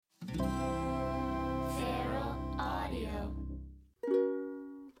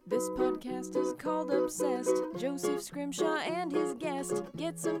This podcast is called Obsessed. Joseph Scrimshaw and his guest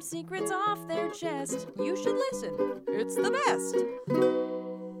get some secrets off their chest. You should listen. It's the best.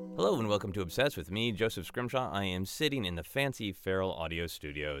 Hello and welcome to Obsessed with me, Joseph Scrimshaw. I am sitting in the fancy Feral Audio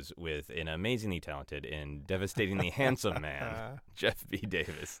Studios with an amazingly talented and devastatingly handsome man, Jeff B.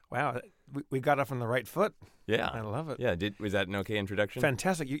 Davis. Wow, we got off on the right foot. Yeah. I love it. Yeah, was that an okay introduction?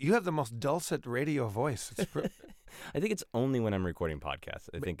 Fantastic. You have the most dulcet radio voice. I think it's only when I'm recording podcasts.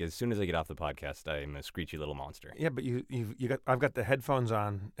 I think as soon as I get off the podcast, I'm a screechy little monster. Yeah, but I've got the headphones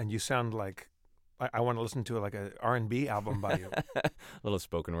on, and you sound like I want to listen to like a R&B album by you. A little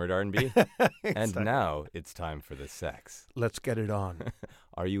spoken word R&B. And now it's time for the sex. Let's get it on.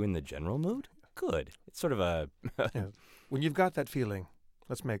 Are you in the general mood? Good. It's sort of a... Yeah. When you've got that feeling,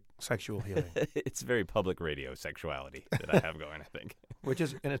 let's make sexual healing. It's very public radio sexuality that I have going, I think. Which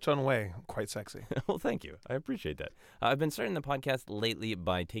is, in its own way, quite sexy. Well, thank you. I appreciate that. I've been starting the podcast lately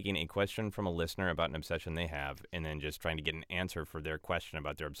by taking a question from a listener about an obsession they have and then just trying to get an answer for their question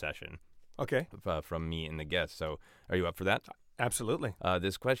about their obsession. Okay. From me and the guest. So are you up for that? Absolutely.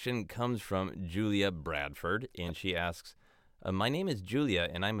 This question comes from Julia Bradford, and she asks, my name is Julia,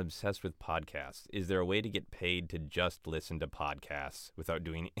 and I'm obsessed with podcasts. Is there a way to get paid to just listen to podcasts without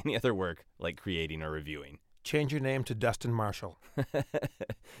doing any other work like creating or reviewing? Change your name to Dustin Marshall.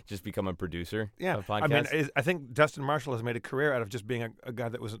 Just become a producer of I podcasts? mean, I think Dustin Marshall has made a career out of just being a guy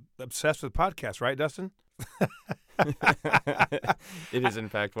that was obsessed with podcasts, right, Dustin? It is, in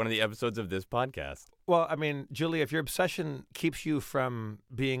fact, one of the episodes of this podcast. Well, I mean, Julia, if your obsession keeps you from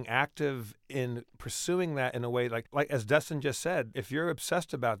being active in pursuing that in a way, like as Dustin just said, if you're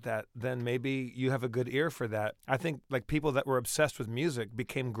obsessed about that, then maybe you have a good ear for that. I think like people that were obsessed with music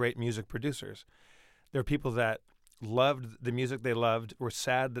became great music producers. There are people that loved the music they loved, were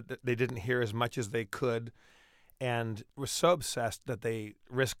sad that they didn't hear as much as they could, and were so obsessed that they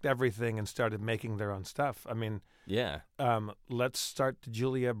risked everything and started making their own stuff. I mean, yeah. Let's start the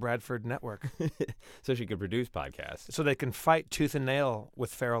Julia Bradford Network. So she could produce podcasts. So they can fight tooth and nail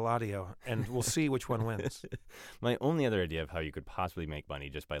with Feral Audio, and we'll see which one wins. My only other idea of how you could possibly make money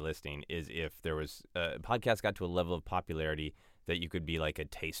just by listening is if there was podcast got to a level of popularity that you could be like a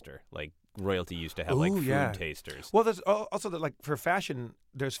taster, like Royalty used to have like food tasters. Well, there's also like for fashion,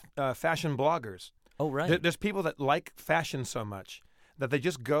 there's fashion bloggers. Oh, right. There's people that like fashion so much that they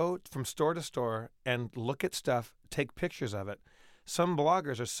just go from store to store and look at stuff, take pictures of it. Some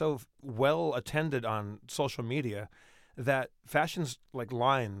bloggers are so well attended on social media that fashions like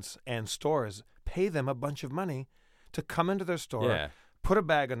lines and stores pay them a bunch of money to come into their store, put a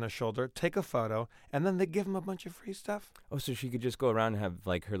bag on their shoulder, take a photo, and then they give them a bunch of free stuff. Oh, so she could just go around and have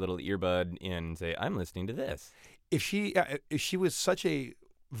like her little earbud in and say, I'm listening to this. If she was such a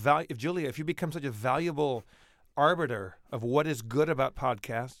if you become such a valuable arbiter of what is good about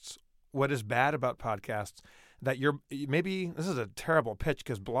podcasts, what is bad about podcasts, that maybe this is a terrible pitch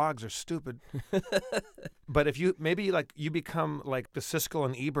because blogs are stupid. But if you become like the Siskel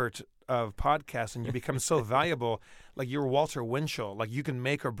and Ebert of podcasts and you become so valuable, like you're Walter Winchell, like you can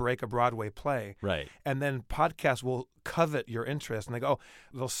make or break a Broadway play. Right. And then podcasts will covet your interest and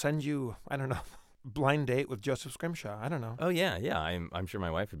they'll send you, I don't know, Blind Date with Joseph Scrimshaw. I don't know. Oh, yeah. I'm sure my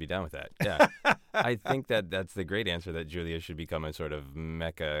wife would be down with that. Yeah. I think that's the great answer, that Julia should become a sort of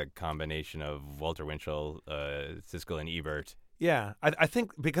mecha combination of Walter Winchell, Siskel and Ebert. Yeah. I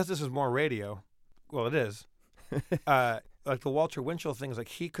think because this is more radio, well, it is, like the Walter Winchell thing is like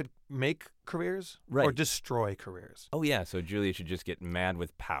he could make careers or destroy careers. Oh, yeah. So Julia should just get mad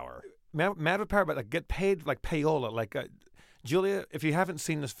with power. Mad with power, but like get paid like payola, like Julia, if you haven't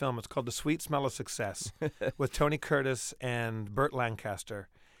seen this film, it's called The Sweet Smell of Success with Tony Curtis and Burt Lancaster.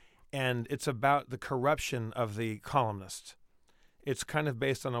 And it's about the corruption of the columnist. It's kind of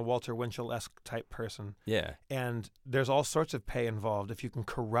based on a Walter Winchell-esque type person. Yeah. And there's all sorts of pay involved if you can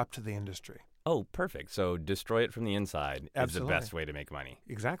corrupt the industry. Oh, perfect. So destroy it from the inside is the best way to make money.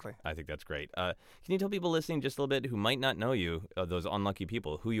 Exactly. I think that's great. Can you tell people listening just a little bit who might not know you, those unlucky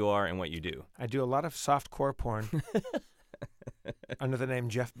people, who you are and what you do? I do a lot of softcore porn. Under the name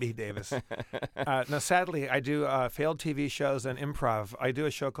Jeff B. Davis. Now, sadly, I do failed TV shows and improv. I do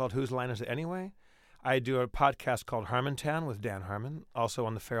a show called Whose Line Is It Anyway? I do a podcast called Harmontown with Dan Harmon, also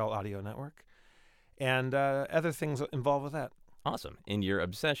on the Feral Audio Network, and other things involved with that. Awesome. And your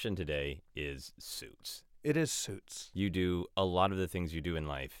obsession today is suits. It is suits. You do a lot of the things you do in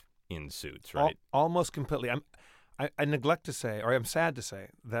life in suits, right? Almost completely. I neglect to say, or I'm sad to say,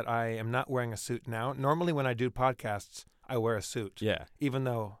 that I am not wearing a suit now. Normally when I do podcasts, I wear a suit. Yeah. Even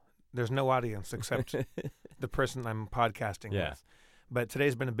though there's no audience except the person I'm podcasting with. But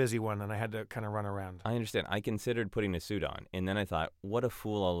today's been a busy one, and I had to kind of run around. I understand. I considered putting a suit on, and then I thought, what a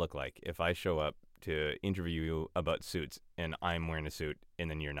fool I'll look like if I show up to interview you about suits, and I'm wearing a suit,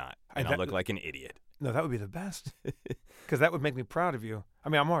 and then you're not. And I'll look like an idiot. No, that would be the best. Because that would make me proud of you. I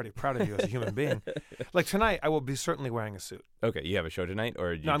mean, I'm already proud of you as a human being. Like tonight, I will be certainly wearing a suit. Okay, you have a show tonight,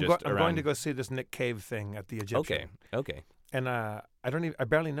 or you No, I'm just going to go see this Nick Cave thing at the Egyptian. Okay. And I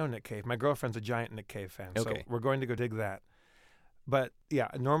barely know Nick Cave. My girlfriend's a giant Nick Cave fan, so we're going to go dig that. But yeah,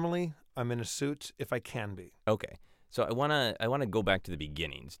 normally I'm in a suit if I can be. Okay. So I wanna go back to the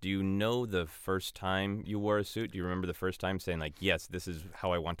beginnings. Do you know the first time you wore a suit? Do you remember the first time saying like, yes, this is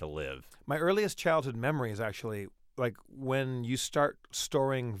how I want to live? My earliest childhood memory is actually like when you start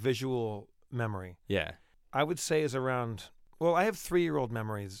storing visual memory. Yeah. I would say is around. Well, I have 3-year-old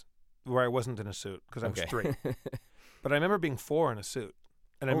memories where I wasn't in a suit because I was 3. But I remember being 4 in a suit.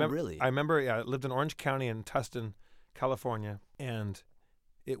 And I remember, really? I remember, I lived in Orange County in Tustin, California, and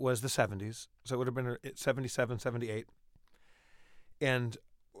it was the 70s, so it would have been 77, 78. And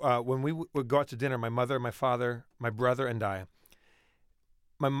when we would go out to dinner, my mother, my father, my brother, and I,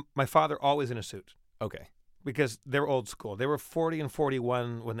 my father always in a suit. Okay. Because they were old school. They were 40 and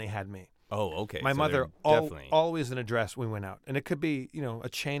 41 when they had me. Oh, okay. My so mother definitely... always in a dress when we went out. And it could be, a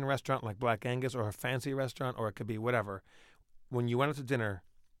chain restaurant like Black Angus or a fancy restaurant, or it could be whatever. When you went out to dinner,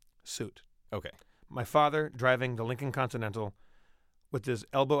 suit. Okay. My father driving the Lincoln Continental with his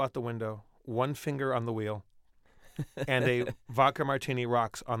elbow out the window, one finger on the wheel, and a vodka martini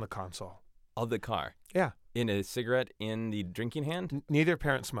rocks on the console. Of the car? Yeah. In a cigarette in the drinking hand? Neither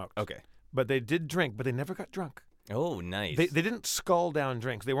parent smoked. Okay. But they did drink, but they never got drunk. Oh, nice. They didn't skull down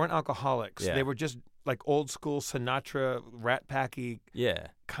drinks. They weren't alcoholics. Yeah. They were just like old school Sinatra, Rat Packy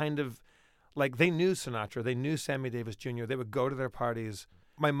kind of, like they knew Sinatra. They knew Sammy Davis Jr. They would go to their parties.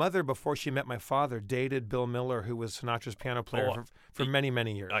 My mother, before she met my father, dated Bill Miller, who was Sinatra's piano player for many,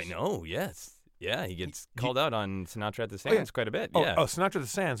 many years. I know, yes. Yeah, he gets called out on Sinatra at the Sands quite a bit. Yeah. Sinatra at the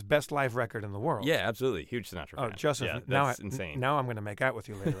Sands, best live record in the world. Yeah, absolutely. Huge Sinatra fan. Oh, Joseph, yeah, that's insane. Now I'm going to make out with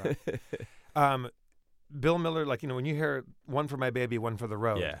you later on. Bill Miller, like, when you hear One for My Baby, One for the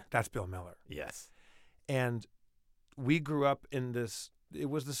Road, that's Bill Miller. Yes. And we grew up in this, it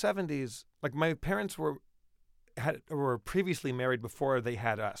was the 70s. Like, my parents were previously married before they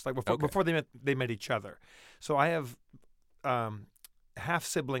had us, like before they met each other. So I have half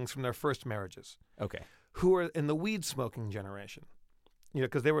siblings from their first marriages. Okay. Who are in the weed smoking generation.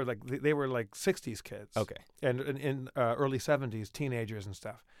 Because they were like 60s kids. Okay. And in early 70s, teenagers and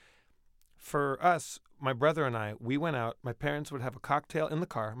stuff. For us, my brother and I, we went out. My parents would have a cocktail in the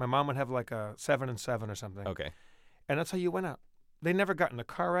car. My mom would have like a 7 and 7 or something. Okay. And that's how you went out. They never got in a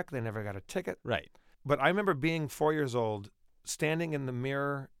car wreck. They never got a ticket. Right. But I remember being 4 years old, standing in the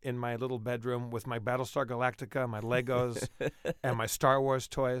mirror in my little bedroom with my Battlestar Galactica, my Legos, and my Star Wars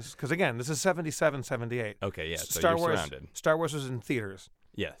toys. Because, again, this is 77, 78. Okay, yeah, so Star you're Wars, surrounded. Star Wars was in theaters.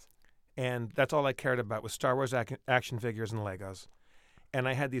 Yes. And that's all I cared about was Star Wars action figures and Legos. And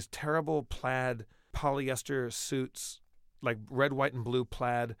I had these terrible plaid polyester suits, like red, white, and blue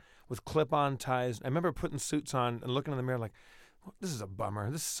plaid with clip-on ties. I remember putting suits on and looking in the mirror like, this is a bummer.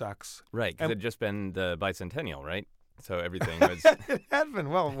 This sucks. Right, because it had just been the bicentennial, right? So everything was... It had been.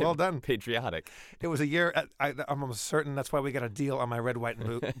 Well done. Patriotic. It was a year... I'm almost certain that's why we got a deal on my red, white,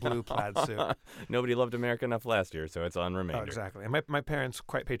 and blue plaid suit. Nobody loved America enough last year, so it's on remainder. Oh, exactly. And my parents,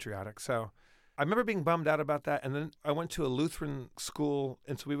 quite patriotic. So I remember being bummed out about that. And then I went to a Lutheran school,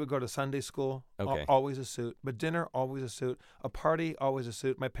 and so we would go to Sunday school. Okay. Always a suit. But dinner, always a suit. A party, always a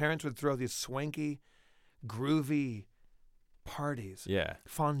suit. My parents would throw these swanky, groovy parties. Yeah.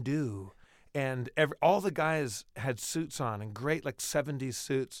 Fondue. And all the guys had suits on and great like 70s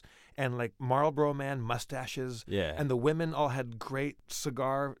suits and like Marlboro Man mustaches. Yeah. And the women all had great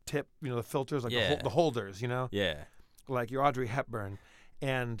cigar tip, the filters, like the holders, Yeah. like your Audrey Hepburn.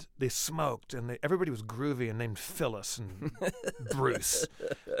 And they smoked and everybody was groovy and named Phyllis and Bruce.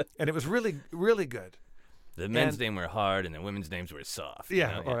 And it was really, really good. The men's names were hard and the women's names were soft.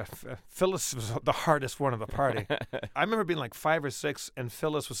 Yeah, or Phyllis was the hardest one of the party. I remember being like 5 or 6, and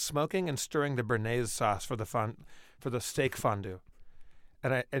Phyllis was smoking and stirring the béarnaise sauce for the steak fondue,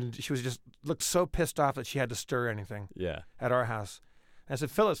 and she was just looked so pissed off that she had to stir anything. Yeah. At our house, and I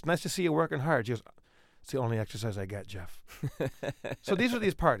said, Phyllis, nice to see you working hard. She goes, it's the only exercise I get, Jeff. So these were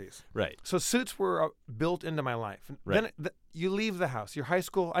these parties. Right. So suits were built into my life. Right. Then you leave the house. Your high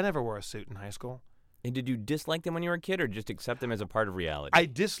school. I never wore a suit in high school. And did you dislike them when you were a kid or just accept them as a part of reality? I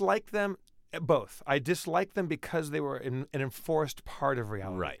disliked them both. I disliked them because they were an enforced part of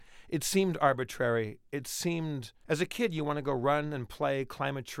reality. Right. It seemed arbitrary. It seemed, as a kid, you want to go run and play,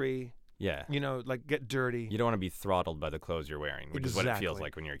 climb a tree, Yeah. Like get dirty. You don't want to be throttled by the clothes you're wearing, which is what it feels Exactly.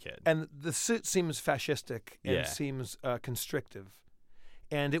 like when you're a kid. And the suit seems fascistic and Yeah. seems constrictive.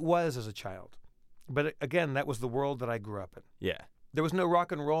 And it was as a child. But again, that was the world that I grew up in. Yeah. There was no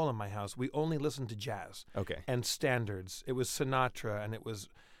rock and roll in my house. We only listened to jazz Okay. and standards. It was Sinatra and it was,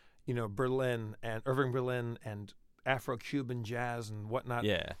 Berlin and Irving Berlin and Afro-Cuban jazz and whatnot.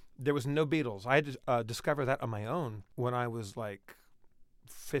 Yeah. There was no Beatles. I had to discover that on my own when I was like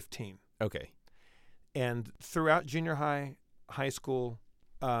 15. Okay. And throughout junior high, high school,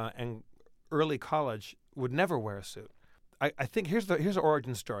 and early college, would never wear a suit. I think here's the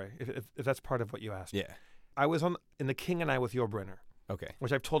origin story, if that's part of what you asked. Yeah. I was in The King and I with Yul Brynner, Okay.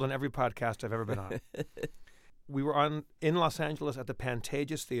 which I've told on every podcast I've ever been on. We were in Los Angeles at the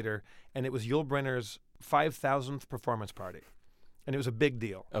Pantages Theater, and it was Yul Brynner's 5,000th performance party, and it was a big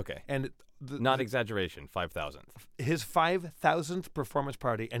deal. Okay. And Not exaggeration. 5,000th. his 5,000th performance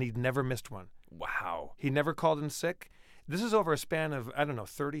party, and he'd never missed one. Wow. He never called in sick. This is over a span of,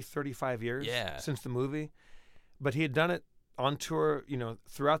 30, 35 years since the movie. But he had done it on tour,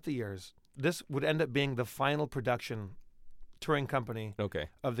 throughout the years. This would end up being the final production touring company Okay.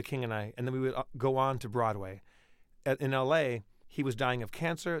 of The King and I. And then we would go on to Broadway. In L.A., he was dying of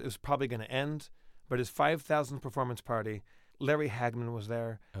cancer. It was probably going to end. But his 5,000th performance party, Larry Hagman was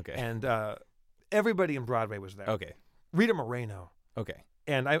there. Okay. And everybody in Broadway was there. Okay. Rita Moreno. Okay.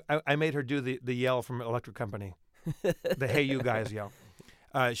 And I made her do the yell from Electric Company, the "Hey you guys" yell.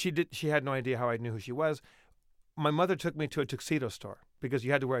 She had no idea how I knew who she was. My mother took me to a tuxedo store because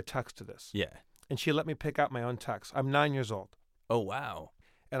you had to wear a tux to this, Yeah. and she let me pick out my own tux. I'm 9 years old, Oh, wow.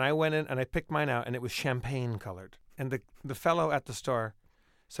 and I went in and I picked mine out, and it was champagne colored. And the fellow at the store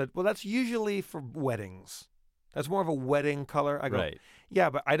said, "Well, that's usually for weddings. That's more of a wedding color." I go, Right. "Yeah,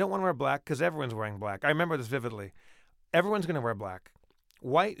 but I don't want to wear black because everyone's wearing black." I remember this vividly. Everyone's going to wear black.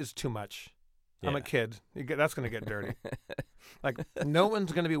 White is too much. I'm a Yeah. kid. That's going to get dirty. Like, no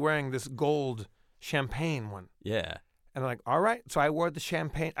one's going to be wearing this gold champagne one. Yeah. And I'm like, all right. So I wore the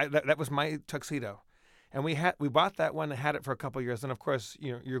champagne. That was my tuxedo. And we bought that one and had it for a couple of years. And, of course,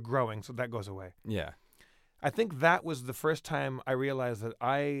 you're growing, so that goes away. Yeah. I think that was the first time I realized that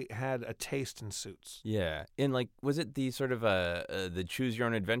I had a taste in suits. Yeah. And was it the sort of the choose your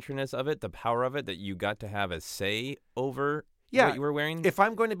own adventureness of it, the power of it, that you got to have a say over what you were wearing? If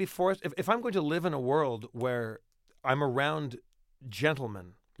I'm going to be forced, if I'm going to live in a world where I'm around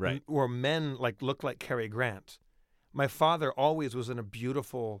gentlemen, Right. or men look like Cary Grant, my father always was in a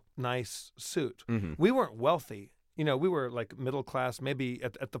beautiful, nice suit. Mm-hmm. We weren't wealthy. We were like middle class, maybe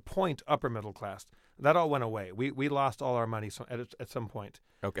at the point upper middle class. That all went away. We lost all our money at some point.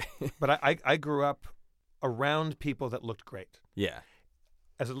 Okay. But I grew up around people that looked great. Yeah.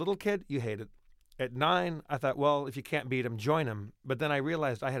 As a little kid, you hated. At 9, I thought, well, if you can't beat him, join him. But then I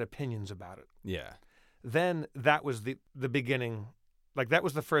realized I had opinions about it. Yeah. Then that was the beginning. That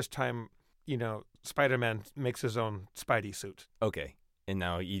was the first time, Spider-Man makes his own Spidey suit. Okay. And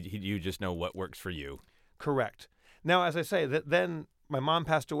now you just know what works for you. Correct. Now, as I say, then my mom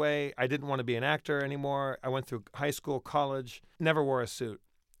passed away. I didn't want to be an actor anymore. I went through high school, college, never wore a suit.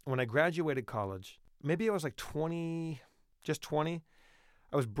 When I graduated college, maybe I was like 20, just 20,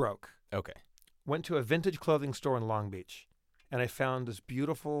 I was broke. Okay. Went to a vintage clothing store in Long Beach, and I found this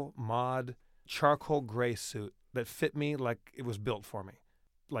beautiful mod charcoal gray suit that fit me like it was built for me.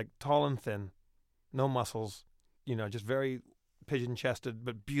 Like tall and thin, no muscles, just very pigeon-chested,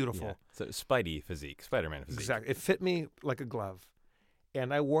 but beautiful. Yeah. So Spidey physique, Spider-Man physique. Exactly. It fit me like a glove.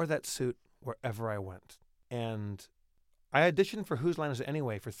 And I wore that suit wherever I went. And I auditioned for Whose Line Is It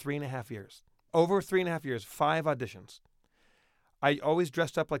Anyway for 3.5 years. Over 3.5 years, 5 auditions. I always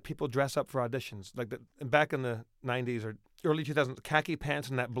dressed up like people dress up for auditions. Back in the 90s or early 2000s, khaki pants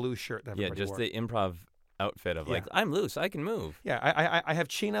and that blue shirt that everybody wore. The improv outfit of Yeah. I'm loose, I can move. Yeah, I have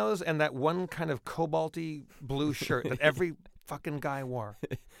chinos and that one kind of cobalty blue shirt that every fucking guy wore.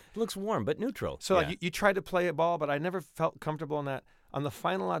 It looks warm but neutral. So yeah. you tried to play a ball, but I never felt comfortable in that. On the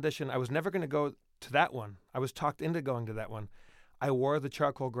final audition, I was never going to go to that one. I was talked into going to that one. I wore the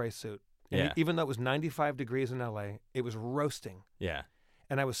charcoal gray suit. And Yeah. even though it was 95 degrees in LA, it was roasting. Yeah.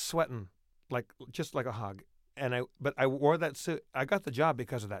 And I was sweating just like a hog. But I wore that suit. I got the job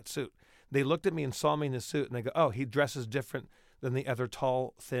because of that suit. They looked at me and saw me in the suit, and they go, "Oh, he dresses different than the other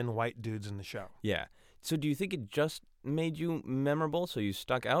tall, thin, white dudes in the show." Yeah. So do you think it just made you memorable, so you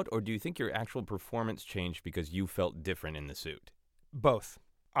stuck out, or do you think your actual performance changed because you felt different in the suit? Both.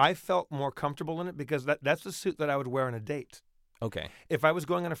 I felt more comfortable in it because that's the suit that I would wear on a date. Okay. If I was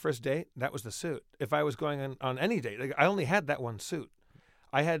going on a first date, that was the suit. If I was going on any date, I only had that one suit.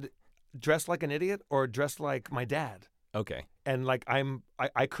 I had dressed like an idiot or dressed like my dad. Okay. And like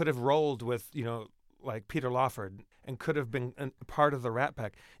I could have rolled with, like Peter Lawford and could have been a part of the Rat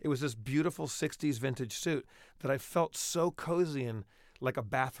Pack. It was this beautiful 60s vintage suit that I felt so cozy in, like a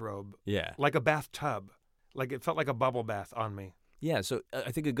bathrobe, Yeah. like a bathtub. Like it felt like a bubble bath on me. Yeah, so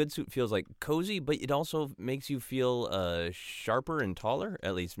I think a good suit feels like cozy, but it also makes you feel sharper and taller,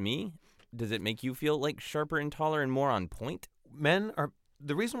 at least me. Does it make you feel like sharper and taller and more on point?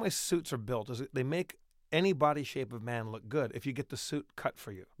 The reason why suits are built is that they make any body shape of man look good if you get the suit cut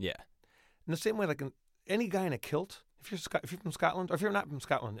for you. Yeah. In the same way, like any guy in a kilt, if you're from Scotland, or if you're not from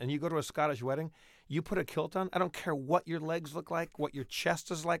Scotland, and you go to a Scottish wedding, you put a kilt on, I don't care what your legs look like, what your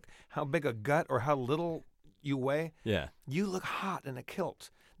chest is like, how big a gut or how little you weigh, Yeah. you look hot in a kilt.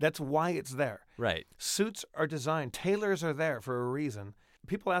 That's why it's there. Right. Suits are designed, tailors are there for a reason.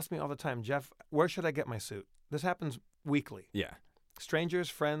 People ask me all the time, Jeff, where should I get my suit? This happens weekly. Yeah. Strangers,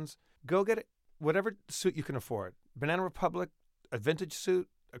 friends, go get it, whatever suit you can afford. Banana Republic, a vintage suit,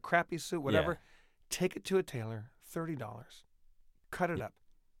 a crappy suit, whatever. Yeah. Take it to a tailor, $30. Cut it up.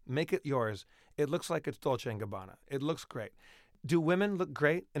 Make it yours. It looks like it's Dolce & Gabbana. It looks great. Do women look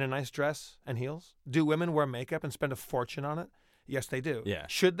great in a nice dress and heels? Do women wear makeup and spend a fortune on it? Yes, they do. Yeah.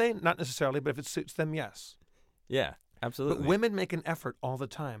 Should they? Not necessarily, but if it suits them, yes. Yeah, absolutely. But women make an effort all the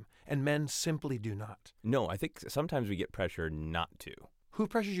time, and men simply do not. No, I think sometimes we get pressure not to. Who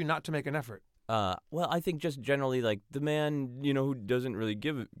pressures you not to make an effort? Well, I think just generally, like, the man, who doesn't really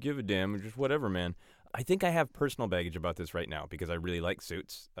give a damn, or just whatever, man. I think I have personal baggage about this right now because I really like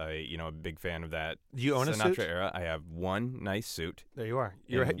suits. A big fan of that Do you own a Sinatra suit? era. I have one nice suit, There you are.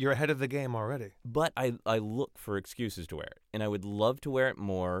 You're ahead of the game already. but I look for excuses to wear it. And I would love to wear it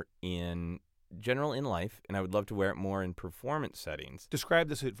more in general in life, and I would love to wear it more in performance settings. Describe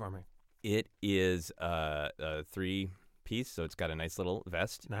the suit for me. It is a 3-piece, so it's got a nice little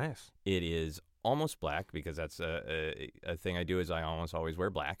vest. Nice. It is almost black because that's a thing I do is I almost always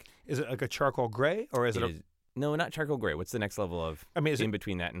wear black. Is it like a charcoal gray, or is it? No, not charcoal gray. What's the next level of Is in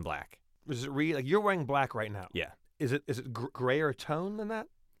between that and black? Is it like you're wearing black right now? Yeah. Is it grayer tone than that?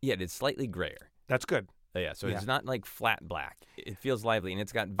 Yeah, it's slightly grayer. That's good. Yeah, so Yeah. it's not like flat black. It feels lively, and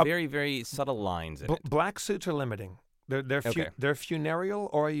it's got very, very subtle lines in it. Black suits are limiting. They're funereal,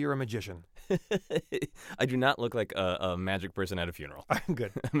 or you're a magician. I do not look like a magic person at a funeral. I'm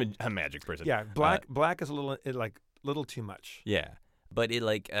good. I'm a magic person. Yeah, black is a little too much. Yeah. But it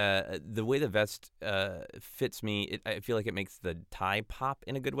the way the vest fits me, I feel like it makes the tie pop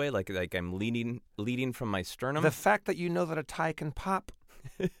in a good way. Like I'm leading from my sternum. The fact that you know that a tie can pop,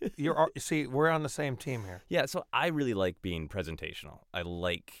 see, we're on the same team here. Yeah, so I really like being presentational. I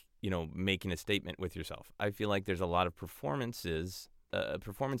like making a statement with yourself. I feel like there's a lot of performance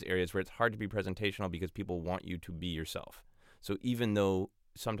areas where it's hard to be presentational because people want you to be yourself. So even though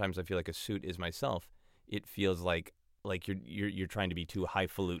sometimes I feel like a suit is myself, it feels like you're trying to be too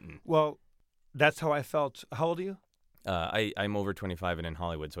highfalutin. Well, that's how I felt. How old are you? I'm over 25 and in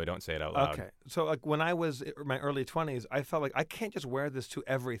Hollywood, so I don't say it out loud. Okay. So like when I was in my early 20s, I felt like I can't just wear this to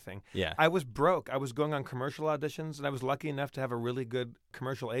everything. Yeah. I was broke. I was going on commercial auditions, and I was lucky enough to have a really good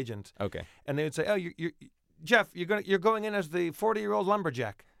commercial agent. Okay. And they would say, "Oh, you Jeff, you're going in as the 40-year-old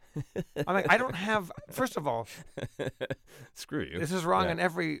lumberjack." I'm like, I don't have. First of all, screw you. This is wrong Yeah. in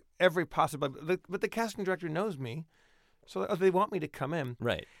every possible. But the casting director knows me, so they want me to come in.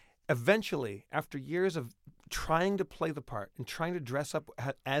 Right. Eventually, after years of trying to play the part and trying to dress up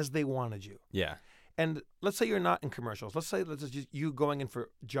as they wanted you, Yeah. and let's say you're not in commercials. Let's say this is just you going in for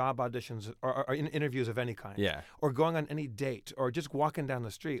job auditions or in interviews of any kind. Yeah. Or going on any date or just walking down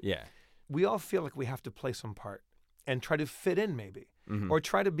the street. Yeah. We all feel like we have to play some part and try to fit in maybe. Mhm. Or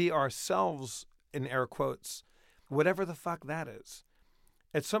try to be ourselves, in air quotes, whatever the fuck that is.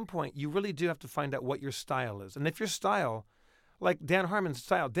 At some point, you really do have to find out what your style is. And if your style, like Dan Harmon's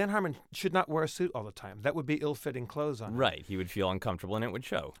style, Dan Harmon should not wear a suit all the time. That would be ill-fitting clothes on him. Right. He would feel uncomfortable and it would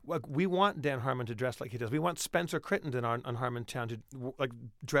show. Like, we want Dan Harmon to dress like he does. We want Spencer Crittenden on Harmontown to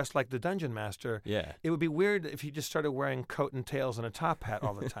dress like the Dungeon Master. Yeah. It would be weird if he just started wearing coat and tails and a top hat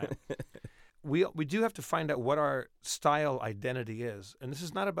all the time. We do have to find out what our style identity is. And this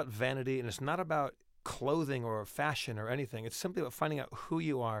is not about vanity, and it's not about clothing or fashion or anything. It's simply about finding out who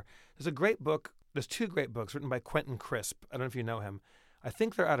you are. There's two great books written by Quentin Crisp. I don't know if you know him. I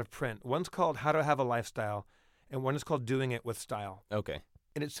think they're out of print. One's called How to Have a Lifestyle, and one is called Doing It with Style. Okay.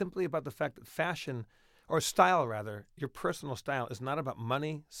 And it's simply about the fact that fashion, or style rather, your personal style is not about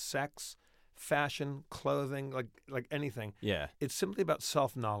money, sex, fashion, clothing, like anything. Yeah. It's simply about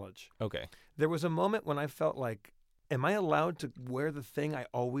self-knowledge. Okay. There was a moment when I felt like, am I allowed to wear the thing I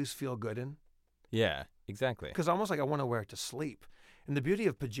always feel good in? Yeah. Exactly. Because almost like I want to wear it to sleep. And the beauty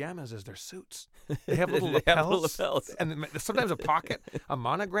of pajamas is they're suits. They have little They have lapels, little lapels. and sometimes a pocket, a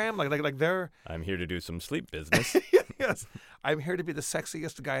monogram. Like they're I'm here to do some sleep business. yes. I'm here to be the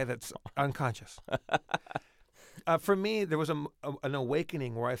sexiest guy that's unconscious. For me, there was an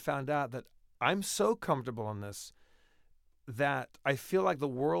awakening where I found out that I'm so comfortable in this that I feel like the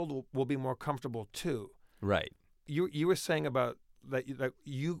world will be more comfortable too. Right. You were saying about that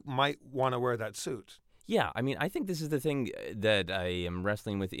you might want to wear that suit. Yeah, I mean, I think this is the thing that I am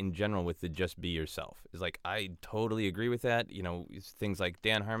wrestling with in general with the just be yourself. Is like, I totally agree with that. You know, things like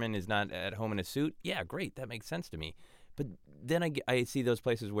Dan Harmon is not at home in a suit. Yeah, great. That makes sense to me. But then I see those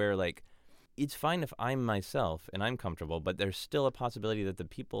places where, like, it's fine if I'm myself and I'm comfortable, but there's still a possibility that the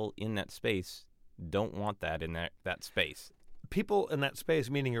people in that space don't want that in that space. People in that space,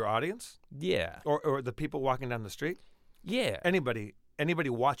 meaning your audience? Yeah. Or the people walking down the street? Yeah. Anybody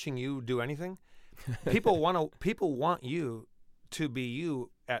watching you do anything? People want you to be you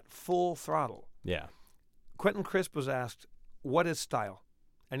at full throttle. Yeah. Quentin Crisp was asked, "What is style?"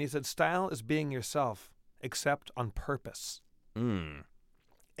 And he said, "Style is being yourself, except on purpose." And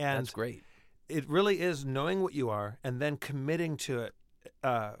that's great. It really is knowing what you are and then committing to it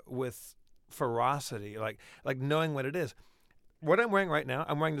with ferocity, like knowing what it is. What I'm wearing right now,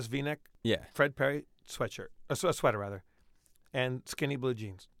 I'm wearing this V-neck Yeah. Fred Perry sweatshirt, a sweater rather, and skinny blue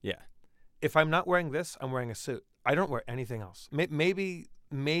jeans. Yeah. If I'm not wearing this, I'm wearing a suit. I don't wear anything else. Maybe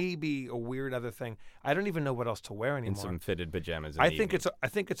a weird other thing. I don't even know what else to wear anymore. In some fitted pajamas. I think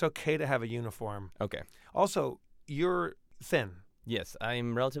it's okay to have a uniform. Okay. Also, you're thin. Yes,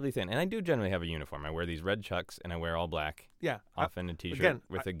 I'm relatively thin, and I do generally have a uniform. I wear these red Chucks, and I wear all black. Yeah. Often a T-shirt again,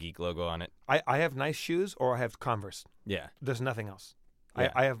 with a geek logo on it. I have nice shoes or I have Converse. Yeah. There's nothing else.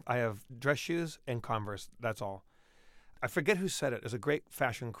 Yeah. I have dress shoes and Converse. That's all. I forget who said it. It's a great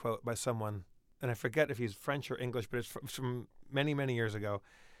fashion quote by someone, and I forget if he's French or English, but it's from many, many years ago.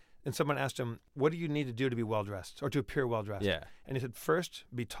 And someone asked him, "What do you need to do to be well-dressed or to appear well-dressed?" Yeah. And he said, "First,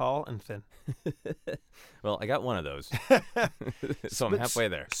 be tall and thin." Well, I got one of those, so I'm But halfway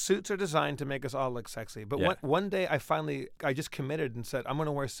there. Suits are designed to make us all look sexy. But Yeah. one day I just committed and said, I'm going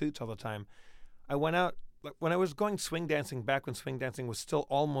to wear suits all the time. I went out, when I was going swing dancing, back when swing dancing was still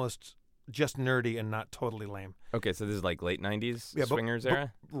almost just nerdy and not totally lame. Okay, so this is like late 90s Yeah, swingers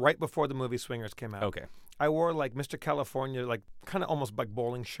era? Right before the movie Swingers came out. Okay. I wore like Mr. California, like kind of almost like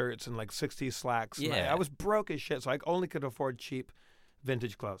bowling shirts and like 60s slacks. And Yeah. I was broke as shit, so I only could afford cheap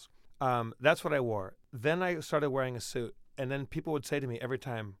vintage clothes. That's what I wore. Then I started wearing a suit, and then people would say to me every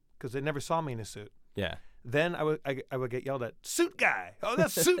time, because they never saw me in a suit, Yeah. then I would get yelled at, "Suit guy! Oh,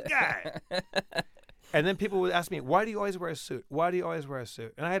 that's suit guy!" And then people would ask me, "Why do you always wear a suit? Why do you always wear a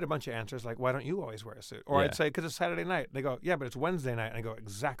suit?" And I had a bunch of answers like, "Why don't you always wear a suit?" Or Yeah. I'd say, "Because it's Saturday night." They go, "Yeah, but it's Wednesday night." And I go,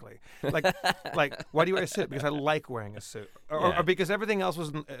 "Exactly." Like, why do you wear a suit? Because I like wearing a suit, Yeah. or because everything else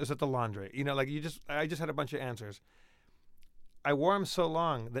was at the laundry. You know, like I just had a bunch of answers. I wore them so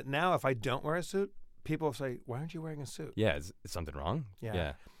long that now if I don't wear a suit, people say, "Why aren't you wearing a suit?" Yeah, is something wrong?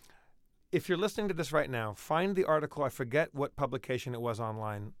 Yeah. If you're listening to this right now, find the article. I forget what publication it was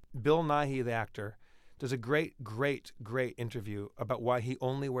online. Bill Nighy, the actor, does a great, great, great interview about why he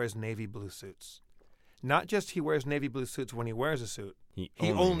only wears navy blue suits. Not just he wears navy blue suits when he wears a suit. He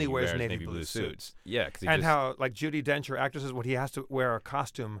only wears navy blue suits. Yeah, because And how, like Judi Dench, actresses, when he has to wear a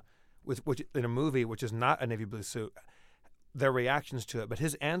costume which in a movie which is not a navy blue suit, their reactions to it. But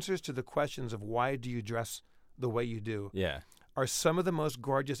his answers to the questions of why do you dress the way you do Yeah. are some of the most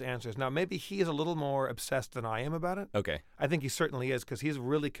gorgeous answers. Now, maybe he is a little more obsessed than I am about it. Okay. I think he certainly is, because he's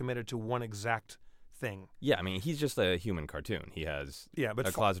really committed to one exact thing. Yeah, I mean, he's just a human cartoon. He has But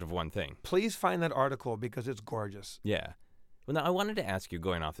a closet of one thing. please find that article because it's gorgeous. Yeah. Well, now I wanted to ask you,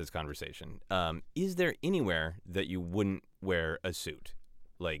 going off this conversation, is there anywhere that you wouldn't wear a suit?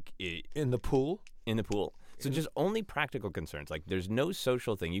 Like In the pool? in the pool? So just only practical concerns. Like there's no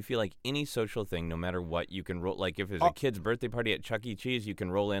social thing. You feel like any social thing, no matter what, you can roll. Like if there's a kid's birthday party at Chuck E. Cheese, you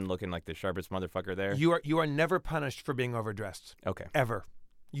can roll in looking like the sharpest motherfucker there. You are never punished for being overdressed. Okay. Ever.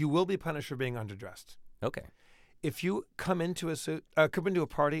 You will be punished for being underdressed. Okay. If you come into a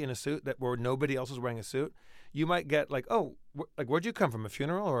party in a suit where nobody else is wearing a suit, you might get like, "Oh, where'd you come from? A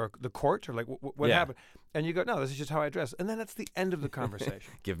funeral or the court or like what Yeah. happened?" And you go, "No, this is just how I dress." And then that's the end of the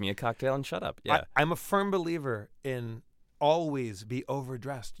conversation. Give me a cocktail and shut up. Yeah. I'm a firm believer in always be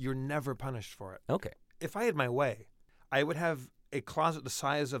overdressed. You're never punished for it. Okay. If I had my way, I would have a closet the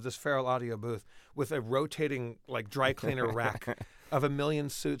size of this Feral Audio booth with a rotating like dry cleaner rack of a million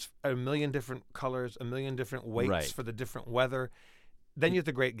suits, a million different colors, a million different weights Right. for the different weather. Then you have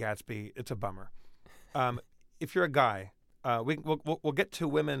The Great Gatsby. It's a bummer. If you're a guy, we'll get to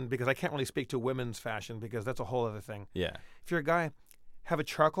women because I can't really speak to women's fashion because that's a whole other thing. Yeah. If you're a guy, Have a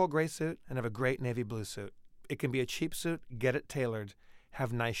charcoal gray suit and have a great navy blue suit. It can be a cheap suit, get it tailored,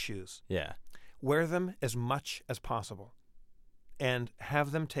 have nice shoes. Yeah. Wear them as much as possible and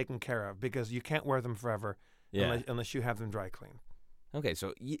have them taken care of because you can't wear them forever Yeah. unless you have them dry cleaned. Okay,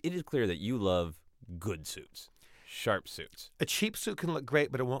 so it is clear that you love good suits, sharp suits. A cheap suit can look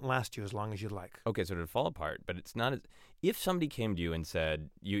great, but it won't last you as long as you like. Okay, so it'll fall apart, but it's not as... If somebody came to you and said,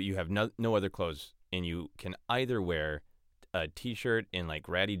 you have no other clothes, and you can either wear a T-shirt and, like,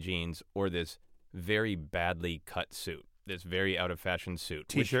 ratty jeans or this very badly cut suit, this very out-of-fashion suit.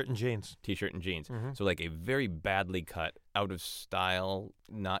 T-shirt and jeans. T-shirt and jeans. Mhm. So, like, a very badly cut, out-of-style,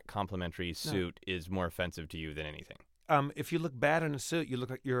 not complimentary suit is more offensive to you than anything. If you look bad in a suit, you look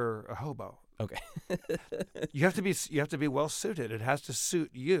like you're a hobo. Okay. You have to be well suited. It has to suit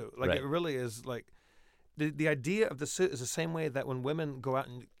you. Like Right. it really is. Like the idea of the suit is the same way that when women go out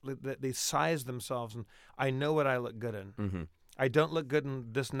and they size themselves and I know what I look good in. Mm-hmm. I don't look good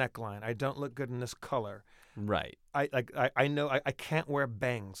in this neckline. I don't look good in this color. Right. I know I can't wear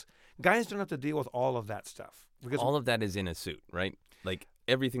bangs. Guys don't have to deal with all of that stuff because All of that is in a suit, right? Like,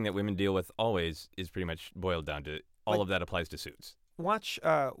 everything that women deal with always is pretty much boiled down to all of that applies to suits. watch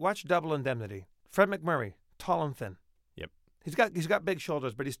Double Indemnity. Fred McMurray, tall and thin. Yep. He's got big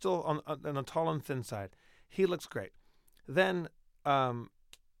shoulders, but he's still on the tall and thin side. He looks great. Then,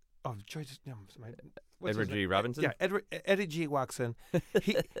 Edward G. Robinson? Yeah, Eddie G. walks in.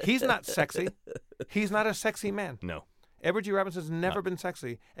 He's not sexy. He's not a sexy man. No. Edward G. Robinson's never been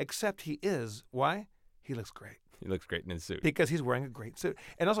sexy, except he is. Why? He looks great. He looks great in his suit. Because he's wearing a great suit.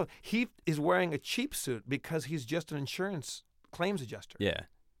 And also, he is wearing a cheap suit because he's just an insurance claims adjuster. Yeah.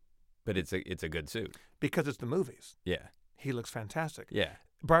 But it's a good suit. Because it's the movies. Yeah. He looks fantastic. Yeah.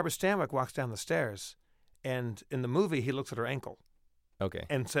 Barbara Stanwyck walks down the stairs, and in the movie, he looks at her ankle Okay.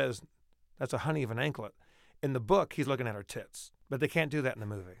 and says, "That's a honey of an anklet." In the book, he's looking at her tits, but they can't do that in the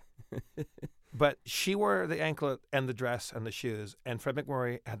movie. But she wore the anklet and the dress and the shoes, and Fred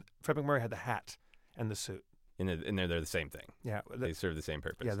McMurray had the hat and the suit. And they're the same thing. Yeah, They serve the same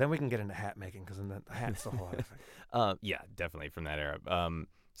purpose. yeah. Then we can get into hat making because then the hat's the whole other thing. Yeah, definitely from that era.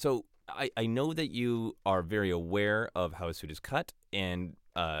 So I know that you are very aware of how a suit is cut and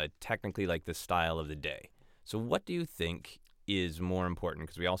technically like the style of the day. So what do you think is more important?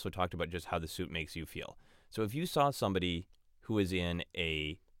 Because we also talked about just how the suit makes you feel. So if you saw somebody who was in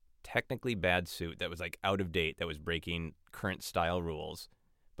a technically bad suit that was like out of date, that was breaking current style rules,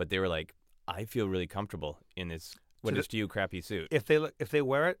 but they were like, I feel really comfortable in this, what is to you, crappy suit. If they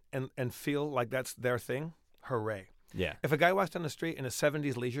wear it and feel like that's their thing, hooray. Yeah. If a guy walks down the street in a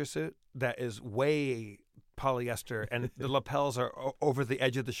 70s leisure suit that is way polyester and the lapels are over the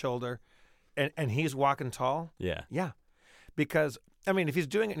edge of the shoulder and he's walking tall, Yeah. yeah. Because, I mean, if he's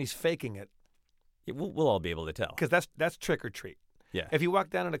doing it and he's faking it, We'll all be able to tell. because that's trick or treat. Yeah. If you walk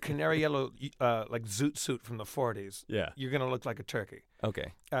down in a canary yellow like zoot suit from the 40s, Yeah. you're going to look like a turkey.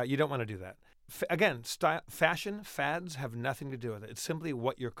 Okay. You don't want to do that. Again, fashion, fads have nothing to do with it. It's simply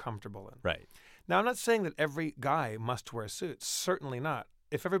what you're comfortable in. Right. Now, I'm not saying that every guy must wear suits. Certainly not.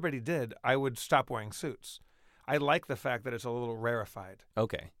 If everybody did, I would stop wearing suits. I like the fact that it's a little rarefied.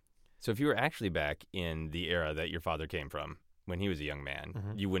 Okay. So if you were actually back in the era that your father came from, when he was a young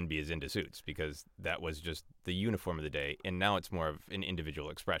man, you wouldn't be as into suits because that was just the uniform of the day, and now it's more of an individual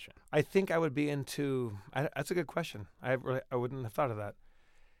expression. I think I would be into. That's a good question. I wouldn't have thought of that.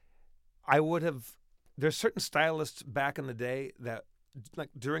 I would have. There's certain stylists back in the day that, like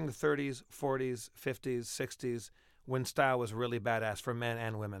during the 30s, 40s, 50s, 60s, when style was really badass for men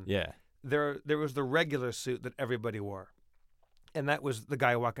and women. Yeah. There was the regular suit that everybody wore, and that was the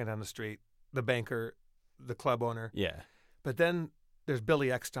guy walking down the street, the banker, the club owner. Yeah. But then there's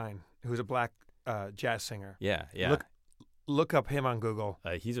Billy Eckstein, who's a black jazz singer. Yeah. Yeah. Look up him on Google.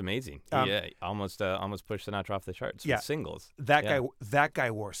 He's amazing. Yeah. Almost pushed Sinatra off the charts Yeah. with singles. That Yeah.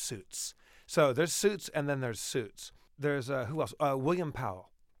 guy wore suits. So there's suits, and then there's suits. There's who else? William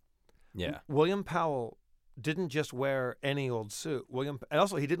Powell. Yeah. William Powell didn't just wear any old suit. And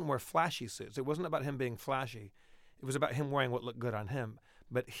also he didn't wear flashy suits. It wasn't about him being flashy. It was about him wearing what looked good on him.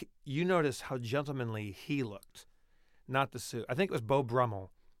 But you notice how gentlemanly he looked, not the suit. I think it was Beau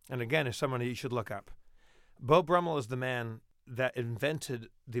Brummel. And again, it's someone you should look up. Beau Brummel is the man that invented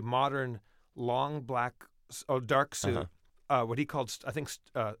the modern long dark suit, what he called, I think,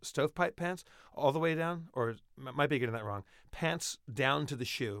 stovepipe pants, all the way down, or might be getting that wrong, pants down to the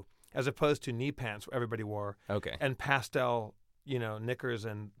shoe, as opposed to knee pants where everybody wore, Okay. and pastel, knickers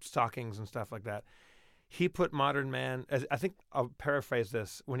and stockings and stuff like that. He put modern man, I think I'll paraphrase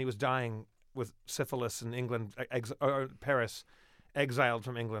this, when he was dying with syphilis in England, or Paris, exiled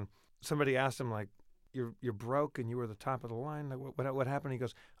from England, somebody asked him, like, you're broke and you were the top of the line. Like, what happened? He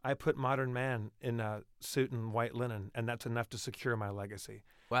goes, I put modern man in a suit and white linen, and that's enough to secure my legacy.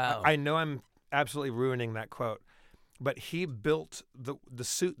 Wow. I know I'm absolutely ruining that quote, but he built the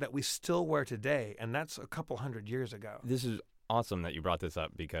suit that we still wear today, and that's a couple hundred years ago. This is awesome that you brought this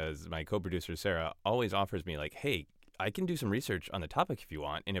up because my co-producer Sarah always offers me like, hey, I can do some research on the topic if you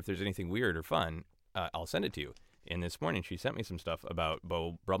want, and if there's anything weird or fun, I'll send it to you. And this morning she sent me some stuff about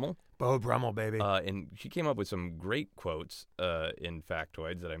Beau Brummel. Beau Brummel, baby. And she came up with some great quotes in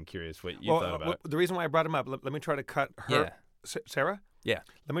factoids that I'm curious what you thought about. Well, the reason why I brought him up, let me try to cut her. Yeah. Sarah? Yeah.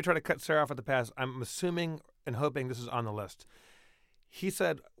 Let me try to cut Sarah off at the pass. I'm assuming and hoping this is on the list. He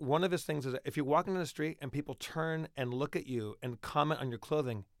said one of his things is that if you're walking in the street and people turn and look at you and comment on your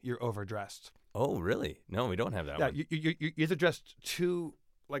clothing, you're overdressed. Oh, really? No, we don't have that one. You're either dressed too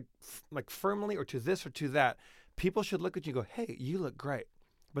like firmly or to this or to that. People should look at you and go, hey, you look great.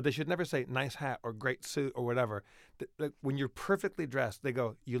 But they should never say nice hat or great suit or whatever. When you're perfectly dressed, they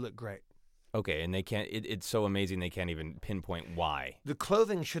go, you look great. Okay, and they can't, it's so amazing they can't even pinpoint why. The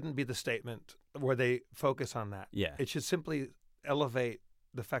clothing shouldn't be the statement where they focus on that. Yeah. It should simply elevate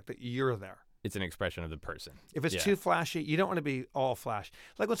the fact that you're there. It's an expression of the person. If it's too flashy, you don't want to be all flash.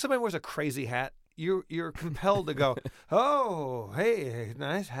 Like when somebody wears a crazy hat, you're compelled to go, oh, hey,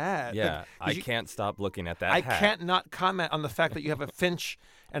 nice hat. Yeah, I can't stop looking at that I hat. can't not comment on the fact that you have a finch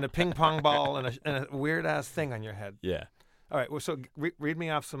and a ping pong ball and a weird ass thing on your head. Yeah. All right. Well, so read me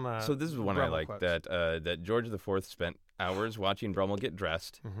off some. So this is one I like quotes. that George IV spent hours watching Brummel get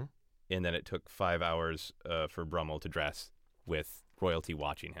dressed, Mm-hmm. and then it took 5 hours for Brummel to dress with royalty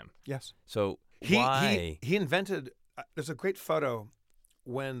watching him. Yes. So He invented. There's a great photo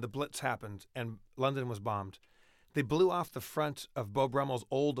when the Blitz happened and London was bombed. They blew off the front of Beau Brummel's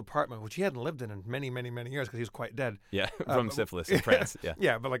old apartment, which he hadn't lived in many, many, many years because he was quite dead. Yeah, from syphilis in France. Yeah.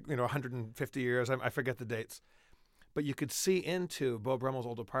 Yeah, but 150 years. I forget the dates. But you could see into Beau Brummel's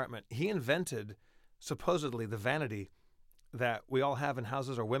old apartment. He invented, supposedly, the vanity that we all have in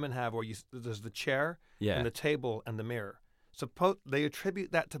houses or women have, where there's the chair and the table and the mirror. They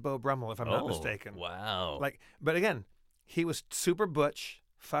attribute that to Beau Brummel, if I'm not mistaken. Wow. But again, he was super butch,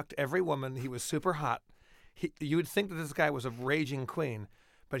 fucked every woman. He was super hot. You would think that this guy was a raging queen,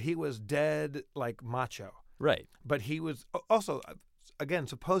 but he was dead like macho. Right. But he was also, again,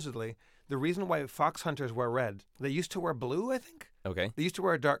 supposedly, the reason why fox hunters wear red, they used to wear blue, I think. Okay. They used to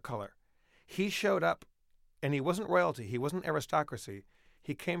wear a dark color. He showed up, and he wasn't royalty. He wasn't aristocracy.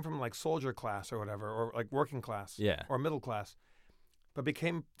 He came from like soldier class or whatever, or like working class, or middle class, but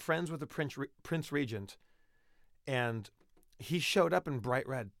became friends with the Prince Regent, and he showed up in bright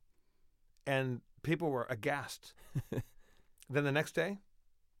red, and people were aghast. Then the next day,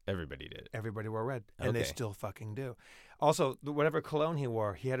 everybody did. Everybody wore red, and they still fucking do. Also, whatever cologne he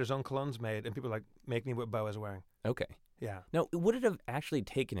wore, he had his own colognes made, and people were like, make me what Beau is wearing. Okay. Yeah. Now, would it have actually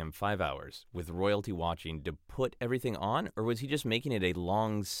taken him 5 hours with royalty watching to put everything on, or was he just making it a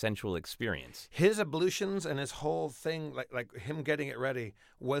long, sensual experience? His ablutions and his whole thing, like him getting it ready,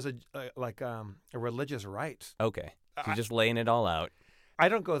 was a religious rite. Okay. So he's just laying it all out. I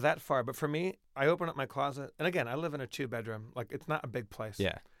don't go that far, but for me, I open up my closet, and again, I live in a 2-bedroom. Like, it's not a big place.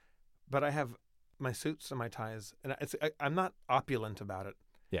 Yeah. But I have my suits and my ties, and I'm not opulent about it.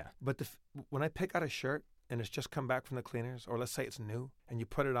 Yeah. But when I pick out a shirt, and it's just come back from the cleaners, or let's say it's new, and you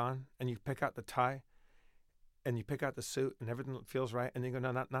put it on, and you pick out the tie, and you pick out the suit, and everything feels right, and you go,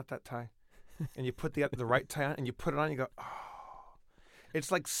 no, not that tie. And you put the right tie on, and you put it on, and you go, oh.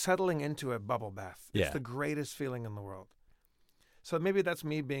 It's like settling into a bubble bath. It's the greatest feeling in the world. So maybe that's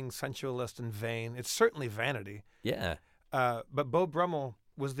me being sensualist and vain. It's certainly vanity. Yeah. But Beau Brummel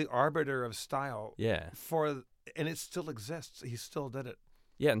was the arbiter of style. Yeah. And it still exists. He still did it.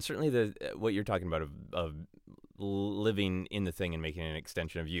 Yeah, and certainly what you're talking about of living in the thing and making an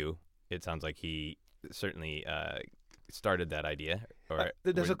extension of you, it sounds like he certainly started that idea or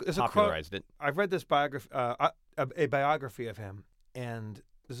popularized it. I've read this biography, a biography of him, and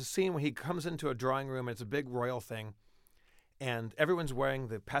there's a scene where he comes into a drawing room, and it's a big royal thing, and everyone's wearing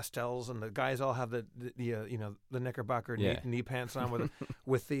the pastels, and the guys all have the knickerbocker knee pants on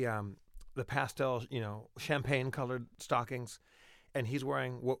with the pastel champagne colored stockings. And he's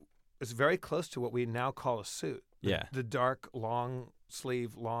wearing what is very close to what we now call a suit. The dark, long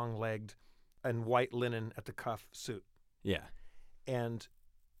sleeve, long legged, and white linen at the cuff suit. Yeah. And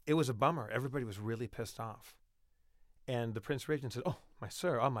it was a bummer. Everybody was really pissed off. And the Prince Regent said, "Oh, my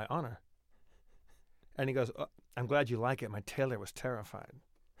sir, on my honor." And he goes, "I'm glad you like it. My tailor was terrified."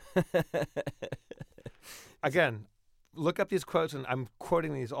 Again, look up these quotes, and I'm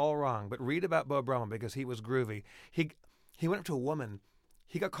quoting these all wrong, but read about Beau Brummel because he was groovy. He went up to a woman.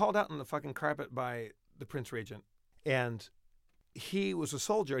 He got called out on the fucking carpet by the Prince Regent, and he was a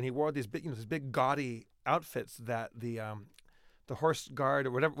soldier, and he wore these big gaudy outfits that the Horse Guard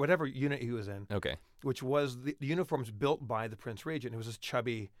or whatever unit he was in, Okay. which was the uniforms built by the Prince Regent, who was this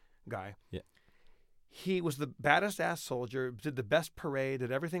chubby guy. Yeah. He was the baddest ass soldier, did the best parade,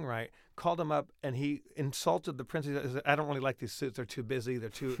 did everything right, called him up, and he insulted the prince. He said, I don't really like these suits. They're too busy. They're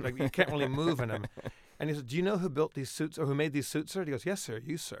too, like, you can't really move in them. And he said, do you know who built these suits or who made these suits, sir? And he goes, yes, sir,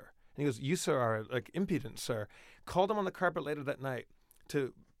 you, sir. And he goes, you, sir, are like impudent, sir. Called him on the carpet later that night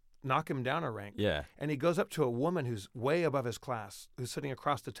to knock him down a rank. Yeah. And he goes up to a woman who's way above his class, who's sitting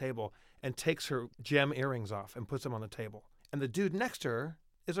across the table, and takes her gem earrings off and puts them on the table. And the dude next to her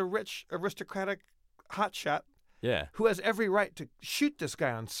is a rich, aristocratic hotshot Yeah. who has every right to shoot this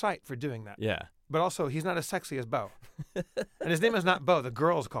guy on sight for doing that. Yeah. But also, he's not as sexy as Bo. And his name is not Bo. The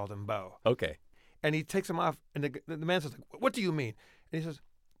girls called him Bo. Okay. And he takes him off, and the man says, what do you mean? And he says,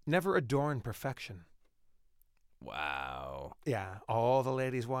 never adorn perfection. Wow. Yeah, all the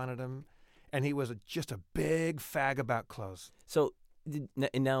ladies wanted him. And he was just a big fag about clothes. So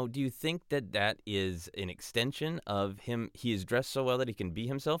now, do you think that is an extension of him? He is dressed so well that he can be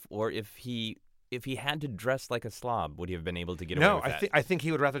himself, or if he had to dress like a slob, would he have been able to get away with that? I think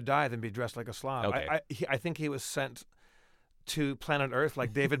he would rather die than be dressed like a slob. Okay. I think he was sent to planet Earth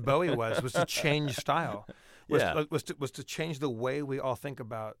like David Bowie was to change style. Was to change the way we all think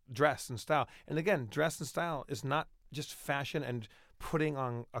about dress and style. And again, dress and style is not just fashion and putting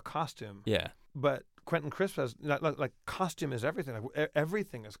on a costume. Yeah. But Quentin Crisp says, like costume is everything. Like,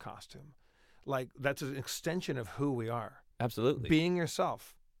 everything is costume. Like, that's an extension of who we are. Absolutely. Being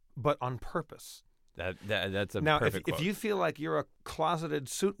yourself, but on purpose. That's a Now, perfect if quote. you feel like you're a closeted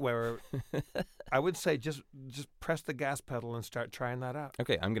suit wearer, I would say just press the gas pedal and start trying that out.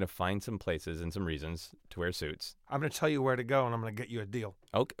 Okay, I'm going to find some places and some reasons to wear suits. I'm going to tell you where to go, and I'm going to get you a deal.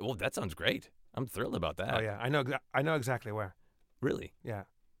 Okay, well, that sounds great. I'm thrilled about that. Oh yeah, I know exactly where. Really? Yeah.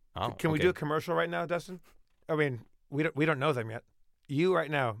 Oh, Can we okay. do a commercial right now, Dustin? I mean, we don't know them yet. You right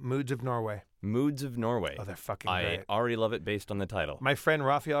now, Moods of Norway. Moods of Norway. Oh, they're fucking I great. already love it based on the title. My friend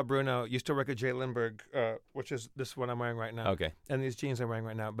Raphael Bruno used to work at J. Lindbergh, which is this one I'm wearing right now. Okay. And these jeans I'm wearing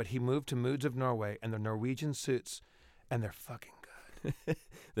right now. But he moved to Moods of Norway, and they're Norwegian suits, and they're fucking good.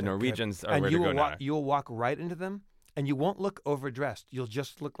 The Norwegians are And where you to go will now. you will walk right into them, and you won't look overdressed. You'll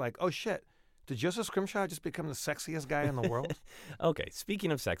just look like, oh shit, did Joseph Scrimshaw just become the sexiest guy in the world? Okay,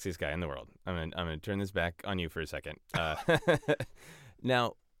 speaking of sexiest guy in the world, I'm gonna turn this back on you for a second.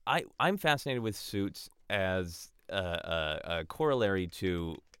 Now, I'm fascinated with suits as a corollary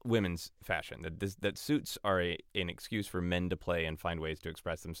to women's fashion. That suits are an excuse for men to play and find ways to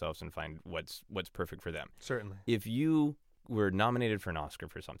express themselves and find what's perfect for them. Certainly. If you were nominated for an Oscar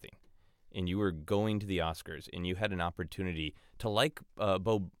for something, and you were going to the Oscars, and you had an opportunity to, like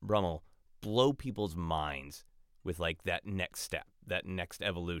Beau Brummel, blow people's minds with like that next step, that next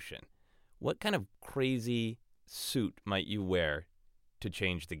evolution, what kind of crazy suit might you wear to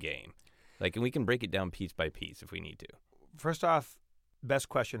change the game? Like, and we can break it down piece by piece if we need to. First off, best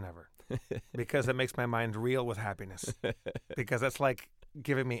question ever, because it makes my mind reel with happiness. Because that's like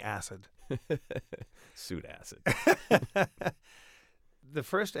giving me acid. Suit acid. The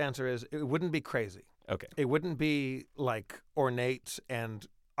first answer is it wouldn't be crazy. Okay. It wouldn't be like ornate and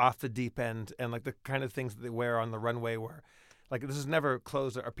off the deep end and like the kind of things that they wear on the runway where, like, this is never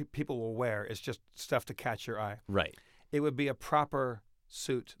clothes that people will wear. It's just stuff to catch your eye. Right. It would be a proper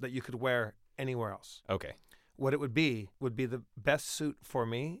suit that you could wear anywhere else. Okay. What it would be the best suit for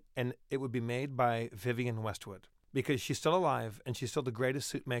me, and it would be made by Vivienne Westwood because she's still alive and she's still the greatest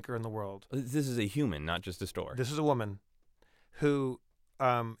suit maker in the world. This is a human, not just a store. This is a woman who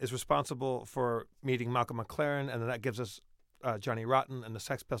is responsible for meeting Malcolm McLaren, and then that gives us Johnny Rotten and the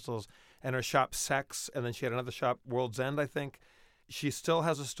Sex Pistols, and her shop Sex, and then she had another shop, World's End, I think. She still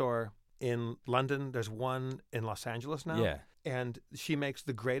has a store in London. There's one in Los Angeles now. Yeah. And she makes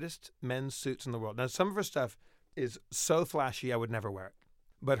the greatest men's suits in the world. Now, some of her stuff is so flashy I would never wear it.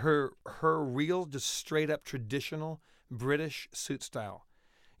 But her real, just straight up traditional British suit style,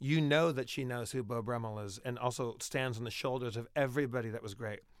 you know that she knows who Beau Brummel is and also stands on the shoulders of everybody that was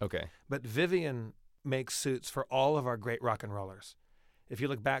great. Okay. But Vivienne makes suits for all of our great rock and rollers. If you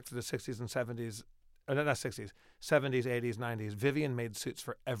look back to the 60s and 70s, not 60s, 70s, 80s, 90s, Vivienne made suits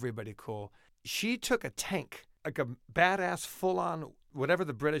for everybody cool. She took a tank, like a badass full-on, whatever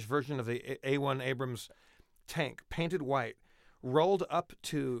the British version of the A1 Abrams tank, painted white, rolled up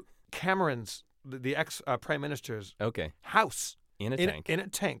to Cameron's, the ex-prime minister's house. In a tank. In a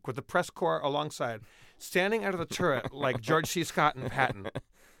tank with the press corps alongside, standing out of the turret like George C. Scott and Patton.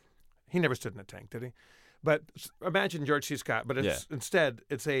 He never stood in a tank, did he? But imagine George C. Scott, but instead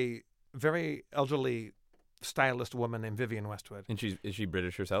it's a very elderly stylist woman named Vivienne Westwood. And is she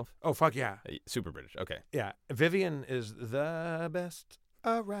British herself? Oh, fuck yeah. Super British. Okay. Yeah. Vivienne is the best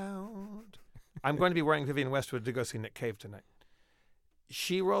around. I'm going to be wearing Vivienne Westwood to go see Nick Cave tonight.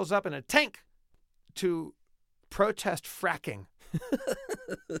 She rolls up in a tank to protest fracking.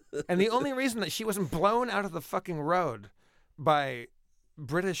 And the only reason that she wasn't blown out of the fucking road by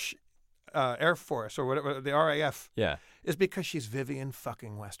British Air Force or whatever, the RAF, Yeah. is because she's Vivienne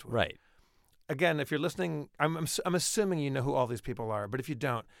fucking Westwood. Right. Again, if you're listening, I'm assuming you know who all these people are, but if you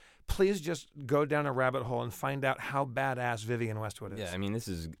don't, please just go down a rabbit hole and find out how badass Vivienne Westwood is. Yeah. I mean, this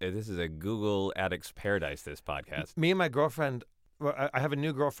is a Google addict's paradise. This podcast. Me and my girlfriend, well, I have a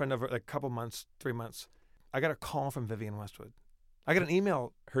new girlfriend over like a couple months, 3 months. I got a call from Vivienne Westwood. I got an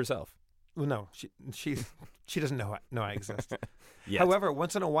email. Herself. Well, no, she doesn't know I exist. Yes. However,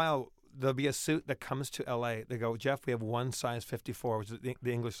 once in a while, there'll be a suit that comes to L.A. They go, Jeff, we have one size 54, which is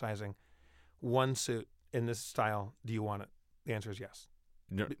the English sizing. One suit in this style. Do you want it? The answer is yes.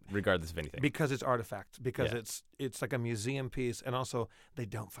 No, regardless of anything. Because it's artifact. Because Yeah. it's like a museum piece, and also they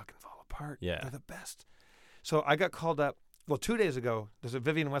don't fucking fall apart. Yeah. They're the best. So I got called up. Well, 2 days ago, there's a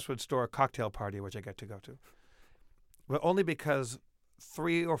Vivienne Westwood store cocktail party which I get to go to. But only because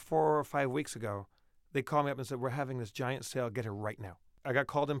 3 or 4 or 5 weeks ago, they called me up and said, we're having this giant sale. Get here right now. I got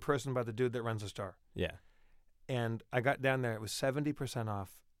called in person by the dude that runs the store. Yeah. And I got down there. It was 70%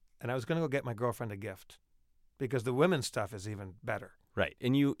 off. And I was going to go get my girlfriend a gift because the women's stuff is even better. Right.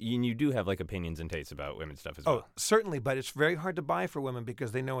 And you do have like opinions and tastes about women's stuff as Oh, well. certainly. But it's very hard to buy for women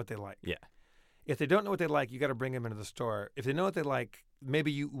because they know what they like. Yeah. If they don't know what they like, you got to bring them into the store. If they know what they like,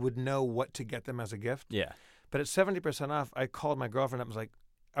 maybe you would know what to get them as a gift. Yeah. But at 70% off, I called my girlfriend up and was like,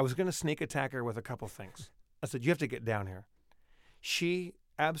 I was going to sneak attack her with a couple things. I said, you have to get down here. She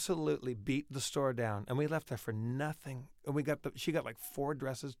absolutely beat the store down, and we left there for nothing. And she got like 4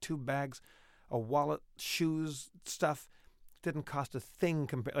 dresses, 2 bags, a wallet, shoes, stuff. Didn't cost a thing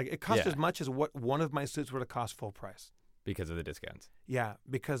compared. Like it cost Yeah. as much as what one of my suits would have cost full price. Because of the discounts. Yeah,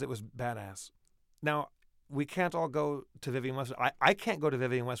 because it was badass. Now, we can't all go to Vivienne Westwood. I can't go to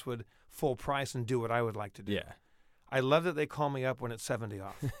Vivienne Westwood full price and do what I would like to do. Yeah. I love that they call me up when it's 70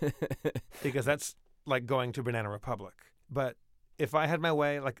 off because that's like going to Banana Republic. But if I had my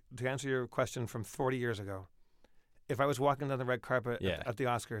way, like to answer your question from 40 years ago, if I was walking down the red carpet Yeah. at the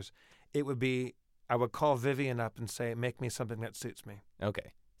Oscars, it would be, I would call Vivienne up and say, make me something that suits me.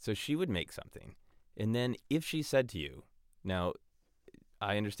 Okay. So she would make something. And then if she said to you, now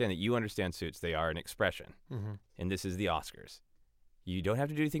I understand that you understand suits, they are an expression. Mm-hmm. And this is the Oscars. You don't have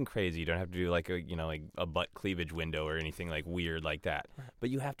to do anything crazy. You don't have to do like a butt cleavage window or anything like weird like that. Right. But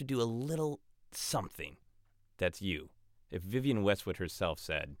you have to do a little something that's you. If Vivienne Westwood herself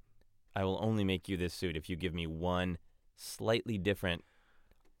said, I will only make you this suit if you give me one slightly different.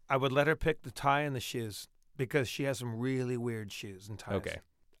 I would let her pick the tie and the shoes because she has some really weird shoes and ties. Okay.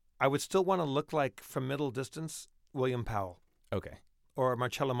 I would still want to look like, from middle distance, William Powell Okay. or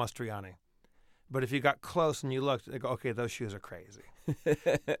Marcello Mastroianni. But if you got close and you looked, they go, okay, those shoes are crazy.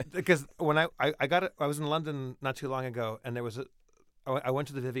 Because when I was in London not too long ago, and I went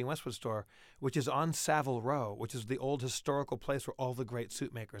to the Vivienne Westwood store, which is on Savile Row, which is the old historical place where all the great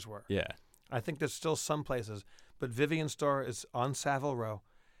suit makers were. Yeah. I think there's still some places, but Vivienne's store is on Savile Row.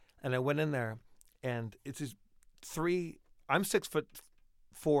 And I went in there, and it's these 3, I'm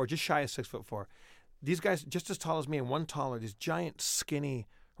 6'4", just shy of 6'4". These guys, just as tall as me and one taller, these giant, skinny,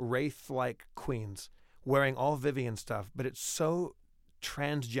 wraith-like queens wearing all Vivienne stuff, but it's so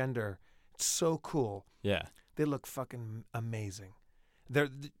transgender. It's so cool. Yeah. They look fucking amazing.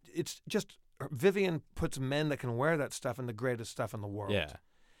 It's just, Vivienne puts men that can wear that stuff in the greatest stuff in the world. Yeah.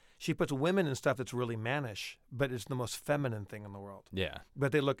 She puts women in stuff that's really mannish, but it's the most feminine thing in the world. Yeah.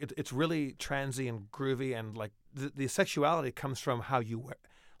 But they look, it's really transy and groovy, and like the sexuality comes from how you wear,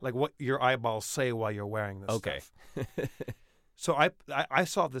 like what your eyeballs say while you're wearing this Okay. stuff. So I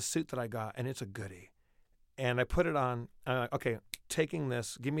saw this suit that I got, and it's a goodie. And I put it on, okay, taking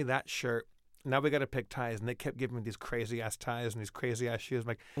this, give me that shirt. Now we got to pick ties. And they kept giving me these crazy-ass ties and these crazy-ass shoes. I'm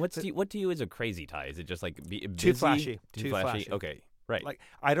like, What to you is a crazy tie? Is it just like busy? Too flashy. Too Too flashy? flashy. Okay. Right. like,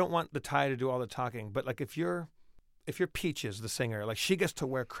 I don't want the tie to do all the talking, but like if you're Peaches, the singer, like she gets to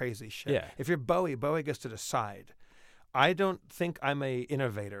wear crazy shit. Yeah. If you're Bowie gets to decide. I don't think I'm a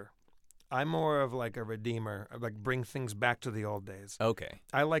innovator. I'm more of like a redeemer, like bring things back to the old days. Okay.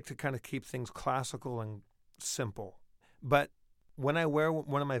 I like to kind of keep things classical and simple. But when I wear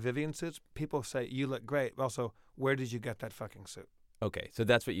one of my Vivienne suits, people say, you look great. Also, where did you get that fucking suit? Okay. So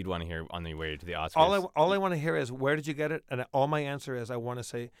that's what you'd want to hear on the way to the Oscars. All I want to hear is, where did you get it? And all my answer is, I want to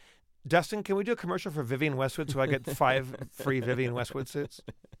say, Dustin, can we do a commercial for Vivienne Westwood so I get 5 free Vivienne Westwood suits?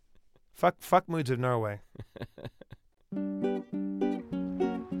 Fuck moods of Norway.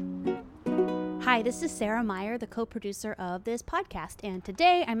 Hi, this is Sarah Meyer, the co-producer of this podcast, and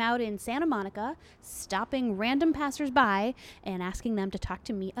today I'm out in Santa Monica stopping random passersby and asking them to talk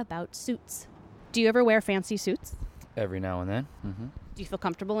to me about suits. Do you ever wear fancy suits? Every now and then. Mm-hmm. Do you feel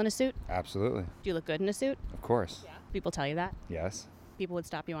comfortable in a suit? Absolutely. Do you look good in a suit? Of course. Yeah. People tell you that? Yes. People would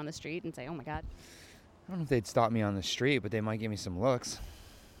stop you on the street and say, oh my God. I don't know if they'd stop me on the street, but they might give me some looks.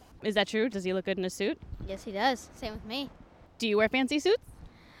 Is that true? Does he look good in a suit? Yes, he does. Same with me. Do you wear fancy suits?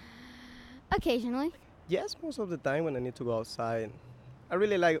 Occasionally. Yes, most of the time when I need to go outside. I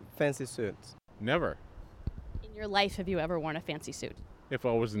really like fancy suits. Never. In your life, have you ever worn a fancy suit? If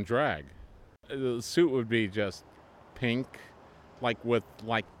I was in drag. The suit would be just pink, with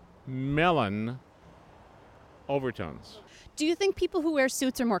melon overtones. Do you think people who wear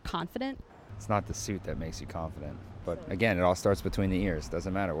suits are more confident? It's not the suit that makes you confident. But again, it all starts between the ears.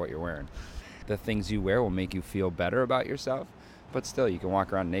 Doesn't matter what you're wearing. The things you wear will make you feel better about yourself, but still, you can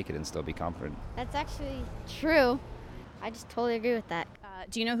walk around naked and still be confident. That's actually true. I just totally agree with that.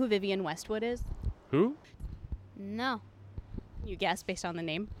 Do you know who Vivienne Westwood is? Who? No. Can you guess based on the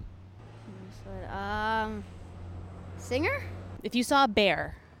name? Singer? If you saw a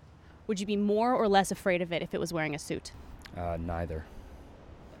bear, would you be more or less afraid of it if it was wearing a suit? Neither.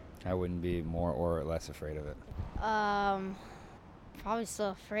 I wouldn't be more or less afraid of it. Probably still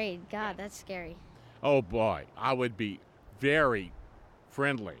afraid. God, that's scary. Oh boy, I would be very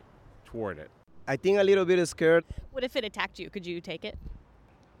friendly toward it. I think a little bit scared. What if it attacked you? Could you take it?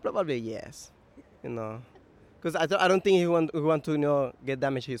 Probably yes. Because I don't think he want to get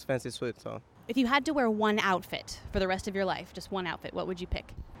damaged his fancy suit. So If you had to wear one outfit for the rest of your life, just one outfit, what would you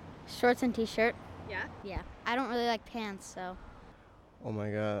pick? Shorts and t-shirt. Yeah? Yeah. I don't really like pants, so. oh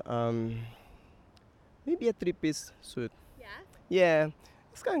my god. Maybe a 3-piece suit. Yeah? Yeah,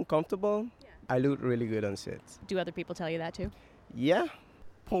 it's kind of comfortable. Yeah. I look really good on suits. Do other people tell you that too? Yeah.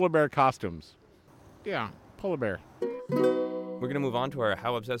 Polar bear costumes. Yeah, polar bear. We're going to move on to our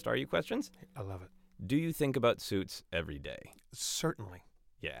How Obsessed Are You questions. I love it. Do you think about suits every day? Certainly.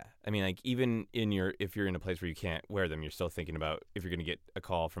 Yeah. I mean, even if you're in a place where you can't wear them, you're still thinking about if you're going to get a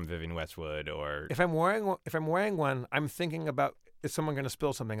call from Vivienne Westwood or... If I'm wearing one, I'm thinking about, is someone going to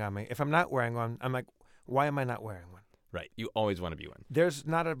spill something on me? If I'm not wearing one, I'm like, why am I not wearing one? Right. You always want to be one. There's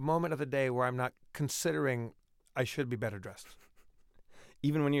not a moment of the day where I'm not considering I should be better dressed.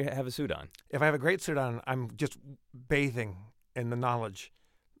 Even when you have a suit on. If I have a great suit on, I'm just bathing in the knowledge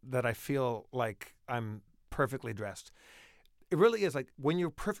that I feel like I'm perfectly dressed. It really is like when you're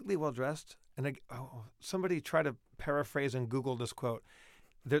perfectly well dressed, and somebody try to paraphrase and Google this quote.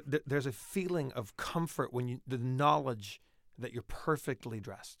 There's a feeling of comfort when the knowledge that you're perfectly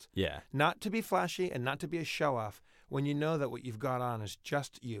dressed. Yeah. Not to be flashy and not to be a show off, when you know that what you've got on is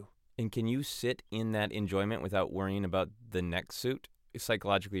just you. And can you sit in that enjoyment without worrying about the next suit?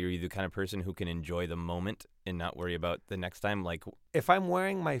 Psychologically, are you the kind of person who can enjoy the moment and not worry about the next time? Like, if I'm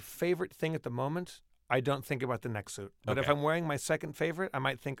wearing my favorite thing at the moment, I don't think about the next suit. But if I'm wearing my second favorite, I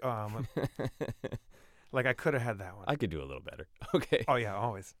might think, like I could have had that one. I could do a little better. Okay. Oh, yeah,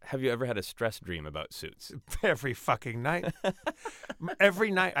 always. Have you ever had a stress dream about suits? Every fucking night.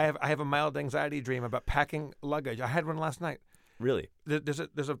 Every night I have a mild anxiety dream about packing luggage. I had one last night. Really? There's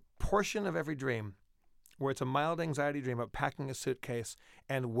a portion of every dream where it's a mild anxiety dream about packing a suitcase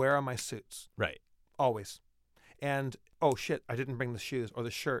and where are my suits? Right. Always. And, oh, shit, I didn't bring the shoes or the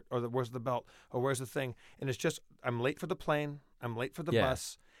shirt or where's the belt or where's the thing? And it's just, I'm late for the plane, I'm late for the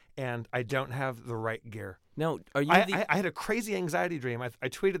bus, and I don't have the right gear. Now, are you I had a crazy anxiety dream. I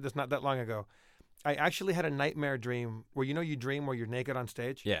tweeted this not that long ago. I actually had a nightmare dream where, you dream where you're naked on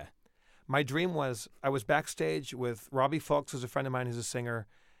stage? Yeah. My dream was I was backstage with Robbie Fulks, who's a friend of mine, who's a singer,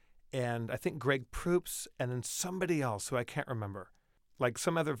 and I think Greg Proops, and then somebody else who I can't remember, like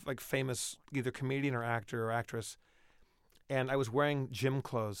some other famous either comedian or actor or actress. And I was wearing gym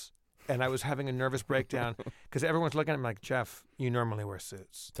clothes, and I was having a nervous breakdown because everyone's looking at me like, Jeff, you normally wear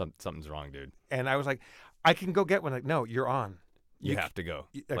suits. Something's wrong, dude. And I was like, I can go get one. Like, no, you're on. You have to go.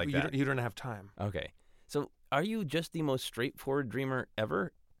 You that. You don't have time. Okay. So are you just the most straightforward dreamer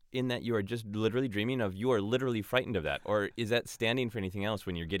ever? In that you are just literally dreaming of, you are literally frightened of that? Or is that standing for anything else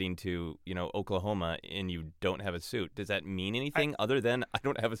when you're getting to, Oklahoma and you don't have a suit? Does that mean anything other than I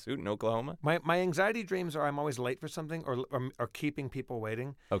don't have a suit in Oklahoma? My anxiety dreams are I'm always late for something or keeping people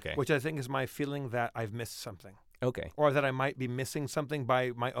waiting. Okay. Which I think is my feeling that I've missed something. Okay. Or that I might be missing something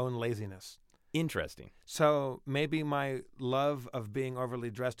by my own laziness. Interesting. So maybe my love of being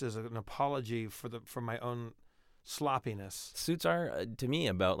overly dressed is an apology for my own sloppiness. Suits are, to me,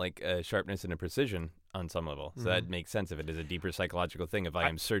 about like sharpness and a precision on some level. So that makes sense if it is a deeper psychological thing. If I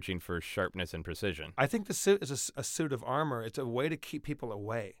am searching for sharpness and precision. I think the suit is a suit of armor. It's a way to keep people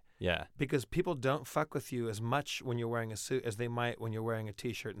away. Yeah. Because people don't fuck with you as much when you're wearing a suit as they might when you're wearing a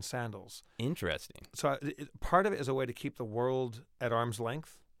T-shirt and sandals. Interesting. So part of it is a way to keep the world at arm's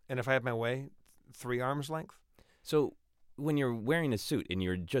length. And if I have my way, 3 arms length. So when you're wearing a suit and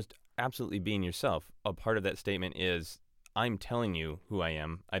you're just absolutely being yourself, a part of that statement is, I'm telling you who I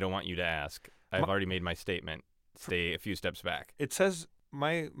am. I don't want you to ask. I've already made my statement. Stay a few steps back. It says,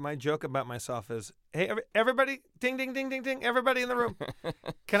 my joke about myself is, hey, everybody, ding, ding, ding, ding, ding, everybody in the room.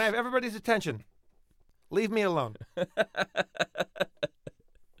 Can I have everybody's attention? Leave me alone.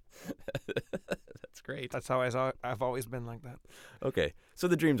 That's great. That's how I've always been like that. Okay. So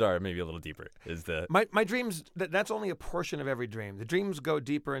the dreams are maybe a little deeper. Is the My dreams, that's only a portion of every dream. The dreams go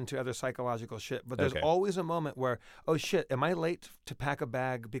deeper into other psychological shit, but there's Okay. always a moment where, oh shit, am I late to pack a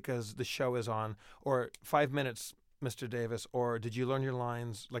bag because the show is on? Or 5 minutes, Mr. Davis, or did you learn your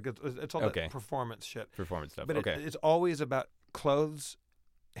lines? Like it's all Okay. that performance shit. performance stuff? But Okay. it's always about clothes,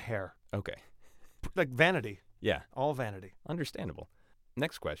 hair, Okay. like vanity, Yeah. all vanity. Understandable.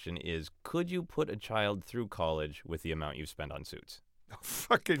 Next question is, could you put a child through college with the amount you've spent on suits? Oh,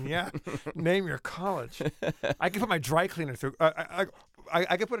 fucking yeah. Name your college. I could put my dry cleaner through.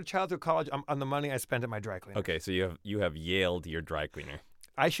 I could put a child through college on the money I spend at my dry cleaner. Okay, so you have Yaled your dry cleaner.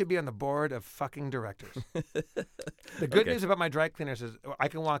 I should be on the board of fucking directors. The good Okay. news about my dry cleaners is I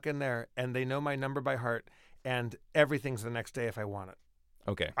can walk in there and they know my number by heart and everything's the next day if I want it.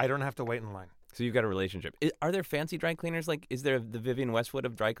 Okay, I don't have to wait in line. so you've got a relationship. Are there fancy dry cleaners? Like, is there the Vivian Westwood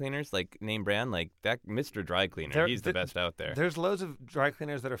of dry cleaners, like name brand? Like that Mr. Dry Cleaner, he's the best out there. There's loads of dry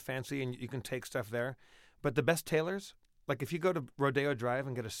cleaners that are fancy and you can take stuff there. But the best tailors, like if you go to Rodeo Drive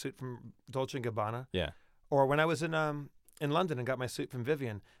and get a suit from Dolce & Gabbana, Yeah. or when I was in London and got my suit from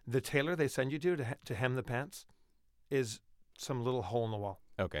Vivian, the tailor they send you to hem the pants is some little hole in the wall.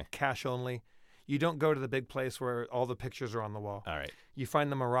 Okay. Cash only. You don't go to the big place where all the pictures are on the wall. All right. You find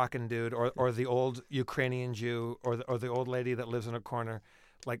the Moroccan dude or the old Ukrainian Jew or the old lady that lives in a corner.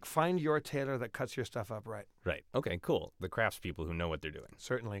 Like, find your tailor that cuts your stuff up right. Right. Okay, cool. The craftspeople who know what they're doing.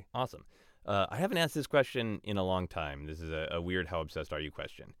 Certainly. Awesome. I haven't asked this question in a long time. This is a weird how obsessed are you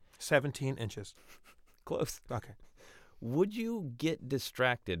question. 17 inches. Close. Okay. Would you get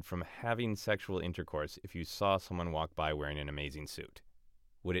distracted from having sexual intercourse if you saw someone walk by wearing an amazing suit?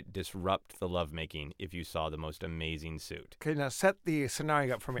 Would it disrupt the lovemaking if you saw the most amazing suit? Okay, now set the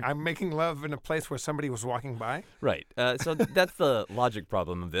scenario up for me. I'm making love in a place where somebody was walking by. Right. So that's the logic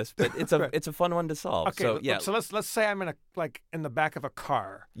problem of this, but it's a Right. it's a fun one to solve. Okay, So yeah. so let's say I'm in the back of a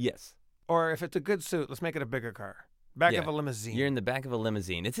car, Yes. or if it's a good suit, let's make it a bigger car, back of Yeah. a limousine. You're in the back of a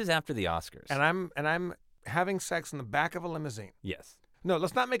limousine. This is after the Oscars. and I'm having sex in the back of a limousine. Yes. No,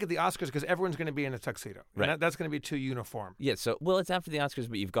 let's not make it the Oscars because everyone's going to be in a tuxedo. And Right. that's going to be too uniform. Yes. So it's after the Oscars,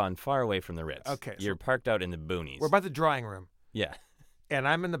 but you've gone far away from the Ritz. Okay, so- You're parked out in the boonies. We're by the drawing room, Yeah. and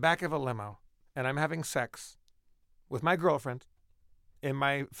I'm in the back of a limo, and I'm having sex with my girlfriend in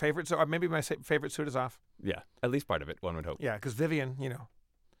my favorite suit, or maybe my favorite suit is off. Yeah. At least part of it, one would hope. Yeah, because Vivian,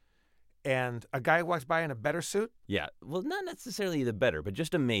 And a guy walks by in a better suit. Yeah. Well, not necessarily the better, but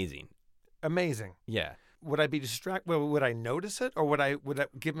just amazing. Amazing. Yeah. Would I be distracted? Well, would I notice it, or would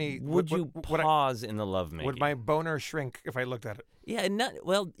that give me? Would you would pause in the lovemaking? Would my boner shrink if I looked at it? Yeah,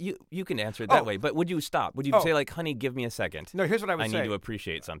 well, you can answer it that Oh. way, but would you stop? Would you Oh. say, like, honey, give me a second? No, here's what I would I say. need to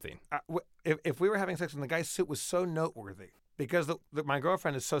appreciate something. If we were having sex and the guy's suit was so noteworthy because my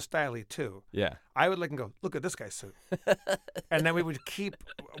girlfriend is so stylish too, Yeah. I would look at this guy's suit, and then we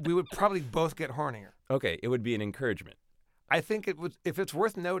would probably both get hornier. Okay, it would be an encouragement. I think it would. If it's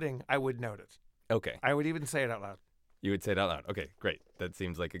worth noting, I would note it. Okay. I would even say it out loud. You would say it out loud. Okay, great. That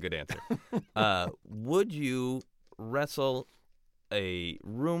seems like a good answer. Would you wrestle a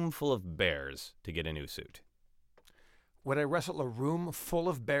room full of bears to get a new suit? Would I wrestle a room full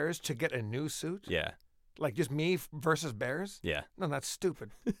of bears to get a new suit? Yeah. Like just me versus bears? Yeah. No, that's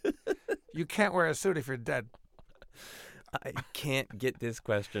stupid. You can't wear a suit if you're dead. I can't get this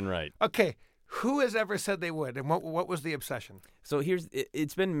question right. Okay, who has ever said they would, and what was the obsession? So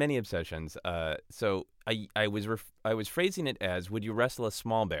it's been many obsessions. So I was phrasing it as, would you wrestle a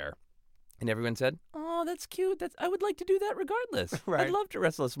small bear? And everyone said, oh, that's cute. I would like to do that regardless. Right. I'd love to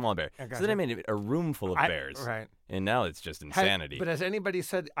wrestle a small bear. I So gotcha. then I made it a room full of bears. Right. And now it's just insanity. But has anybody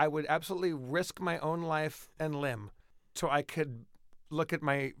said I would absolutely risk my own life and limb so I could look at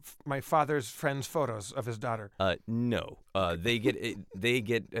my father's friend's photos of his daughter? No. They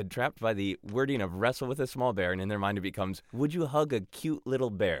get trapped by the wording of wrestle with a small bear, and in their mind it becomes, would you hug a cute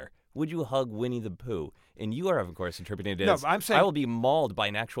little bear? Would you hug Winnie the Pooh? And you are, of course, interpreting it No, as, but I'm saying- I will be mauled by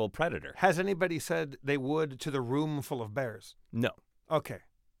an actual predator. Has anybody said they would to the room full of bears? No. Okay.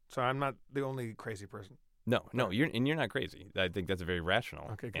 So I'm not the only crazy person. No, you're not crazy. I think that's a very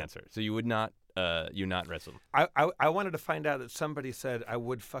rational Okay, good. answer. So you would not wrestle. I wanted to find out that somebody said I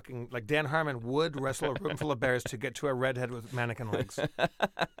would fucking, like Dan Harmon would wrestle a room full of bears to get to a redhead with mannequin legs.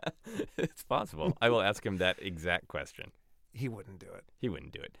 It's possible. I will ask him that exact question. He wouldn't do it. He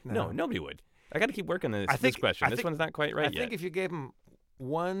wouldn't do it. No. No, nobody would. I got to keep working on I this think- question. I This think- one's not quite right I yet. think if you gave him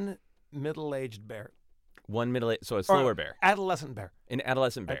one middle-aged bear, One so a slower or bear, adolescent bear, an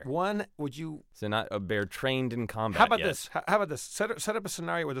adolescent bear. like one, would you? So not a bear trained in combat. How about yet. this? How about this? Set up a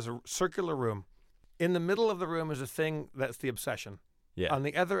scenario where there's a circular room. In the middle of the room is a thing that's the obsession. Yeah. On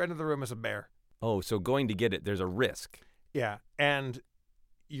the other end of the room is a bear. Oh, so going to get it, there's a risk. Yeah, and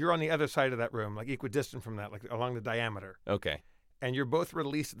you're on the other side of that room, like equidistant from that, like along the diameter, Okay. and you're both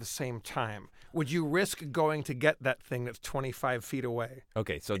released at the same time. Would you risk going to get that thing that's 25 feet away?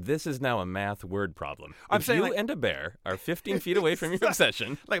 Okay, so this is now a math word problem. I'm if saying, you like- and a bear are 15 feet away from your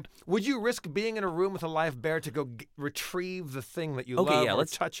obsession. Like, would you risk being in a room with a live bear to go retrieve the thing that you Okay, love, yeah, or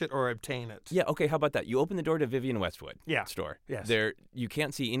let's- touch it, or obtain it? Yeah, okay, how about that? You open the door to Vivian Westwood Yeah, store. yes. There, you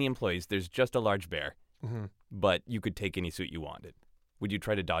can't see any employees. There's just a large bear, Mm-hmm. but you could take any suit you wanted. Would you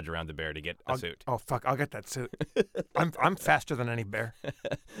try to dodge around the bear to get a suit? Oh fuck! I'll get that suit. I'm faster than any bear.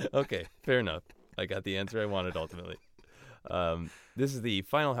 Okay, fair enough. I got the answer I wanted ultimately. This is the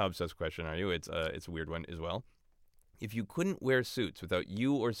final How Obsessed question, are you? It's a weird one as well. If you couldn't wear suits without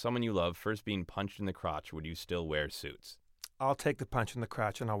you or someone you love first being punched in the crotch, would you still wear suits? I'll take the punch in the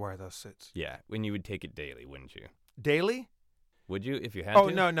crotch and I'll wear those suits Yeah, when you would take it daily, wouldn't you? daily. Would you if you had Oh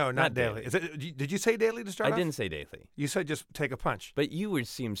to? no, not daily. Is it? Did you say daily to start I off? didn't say daily, You said just take a punch. but you would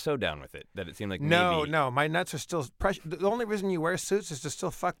seem so down with it that it seemed like No, maybe. no, my nuts are still precious. The only reason you wear suits is to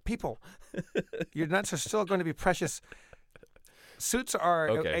still fuck people. Your nuts are still going to be precious. Suits are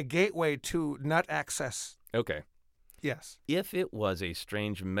Okay. a gateway to nut access. Okay. Yes. If it was a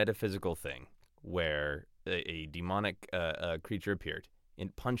strange metaphysical thing where a demonic creature appeared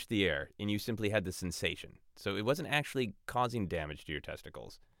and punched the air and you simply had the sensation, so it wasn't actually causing damage to your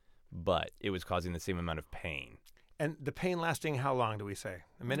testicles, but it was causing the same amount of pain. And the pain lasting how long do we say?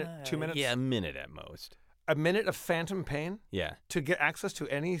 A minute? 2 minutes? Yeah, a minute at most. A minute of phantom pain Yeah, to get access to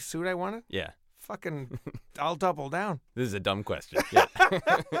any suit I wanted? yeah. Fucking, I'll double down. This is a dumb question. Yeah.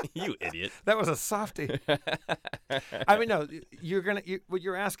 You idiot. That was a softie. I mean, no, what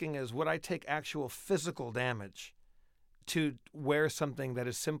you're asking is, would I take actual physical damage to wear something that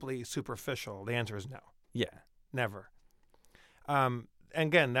is simply superficial? The answer is no, Yeah. never. And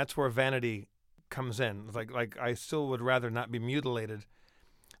again, that's where vanity comes in. It's like I still would rather not be mutilated.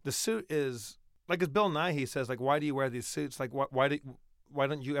 The suit is, like as Bill Nighy says, like, why do you wear these suits? Like, why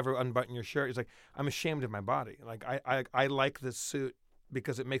don't you ever unbutton your shirt? He's like, I'm ashamed of my body. Like, I like this suit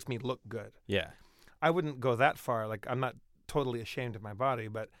because it makes me look good. Yeah. I wouldn't go that far. Like, I'm not totally ashamed of my body,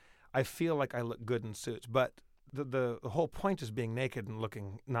 but I feel like I look good in suits. But the whole point is being naked and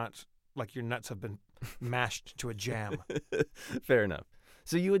looking not like your nuts have been mashed to a jam. Fair enough.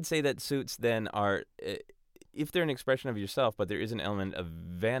 So you would say that suits then are, if they're an expression of yourself, but there is an element of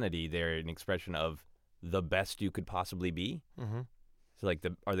vanity, they're an expression of the best you could possibly be? Mm-hmm. So like,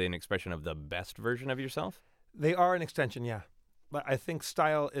 are they an expression of the best version of yourself? They are an extension, yeah. But I think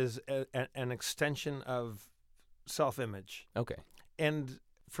style is an extension of self-image. Okay. And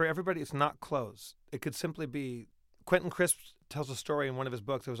for everybody, it's not clothes. It could simply be. Quentin Crisp tells a story in one of his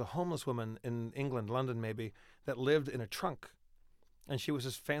books. There was a homeless woman in England, London maybe, that lived in a trunk. And she was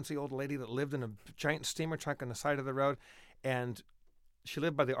this fancy old lady that lived in a giant steamer trunk on the side of the road. And she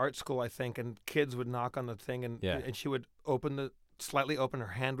lived by the art school, I think, and kids would knock on the thing, and she would slightly open, her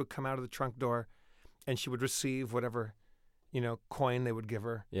hand would come out of the trunk door, and she would receive whatever, coin they would give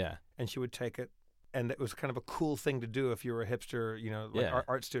her. Yeah. And she would take it. And it was kind of a cool thing to do if you were a hipster,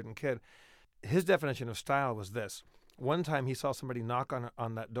 art student kid. His definition of style was this. One time he saw somebody knock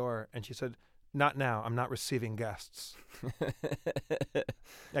on that door, and she said, "Not now. I'm not receiving guests."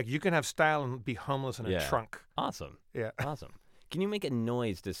 Like, you can have style and be homeless in a trunk. Awesome. Yeah. Awesome. Can you make a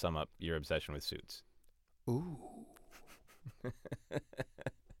noise to sum up your obsession with suits? Ooh.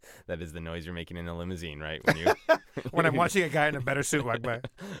 That is the noise you're making in a limousine, right? When you When I'm watching a guy in a better suit walk by.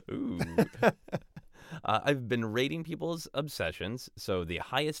 Ooh. I've been rating people's obsessions. So the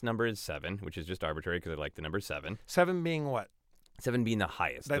highest number is 7, which is just arbitrary because I like the number 7. 7 being what? 7 being the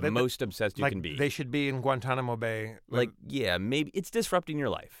highest, Like, the most obsessed you like can be. they should be in Guantanamo Bay. Yeah, maybe it's disrupting your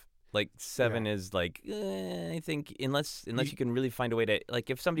life. Like 7 is like I think unless you can really find a way to like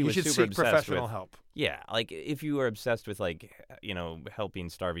if somebody You was should super seek obsessed professional with help. yeah, like if you were obsessed with like helping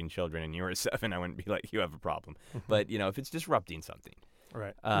starving children and you were 7, I wouldn't be like you have a problem. But if it's disrupting something,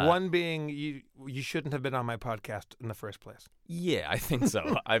 Right. Uh, One being you shouldn't have been on my podcast in the first place. yeah, I think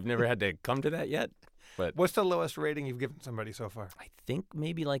so. I've never had to come to that yet, but What's the lowest rating you've given somebody so far? I think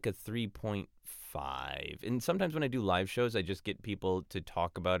maybe like a 3.5. And sometimes when I do live shows, I just get people to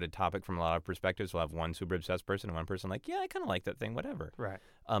talk about a topic from a lot of perspectives. We'll have one super obsessed person and one person like, yeah, I kind of like that thing, whatever. Right.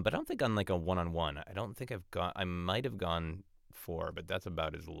 But I don't think on like a one-on-one. I don't think I've gone. I might have gone 4, but that's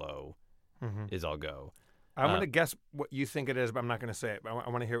about as low as I'll go. I'm going to guess what you think it is, but I'm not going to say it. But I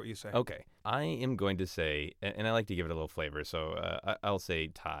want to hear what you say. Okay. I am going to say, and I like to give it a little flavor, so I'll say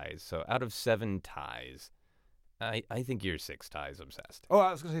ties. So out of 7 ties, I think you're 6 ties obsessed. Oh,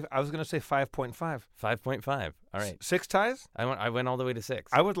 I was going to say 5.5. 5.5. All right. 6 ties? I went all the way to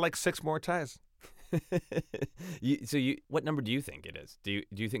 6. I would like 6 more ties. What number do you think it is? Do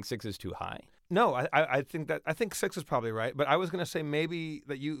you think 6 is too high? No, I think 6 is probably right. But I was going to say maybe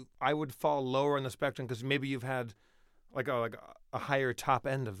that I would fall lower on the spectrum because maybe you've had like a higher top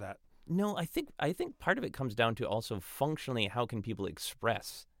end of that. No, I think part of it comes down to also functionally how can people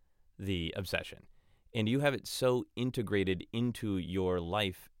express the obsession. And you have it so integrated into your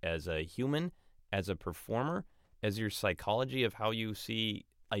life as a human, as a performer, as your psychology of how you see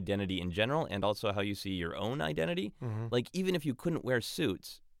identity in general and also how you see your own identity. Like, even if you couldn't wear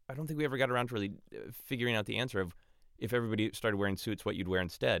suits, I don't think we ever got around to really figuring out the answer of if everybody started wearing suits, what you'd wear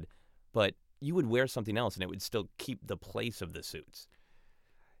instead. But you would wear something else and it would still keep the place of the suits.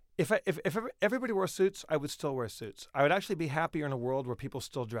 If everybody wore suits, I would still wear suits. I would actually be happier in a world where people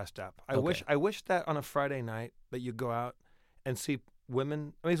still dressed up. I wish that on a Friday night that you go out and see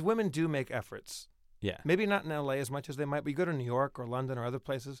women. I mean, women do make efforts. Yeah. Maybe not in L.A. as much as they might, but you go to New York or London or other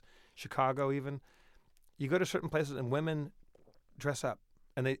places, Chicago even. You go to certain places and women dress up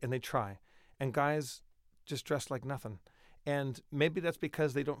and they try, and guys just dress like nothing. And maybe that's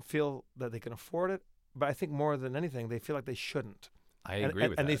because they don't feel that they can afford it. But I think more than anything, they feel like they shouldn't. I agree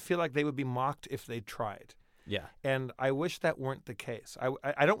with that. And they feel like they would be mocked if they tried. Yeah. And I wish that weren't the case.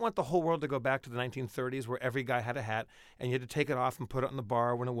 I don't want the whole world to go back to the 1930s where every guy had a hat and you had to take it off and put it on the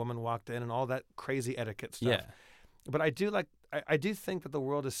bar when a woman walked in and all that crazy etiquette stuff. Yeah. But I do think that the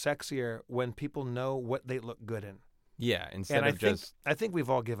world is sexier when people know what they look good in. Yeah, I think we've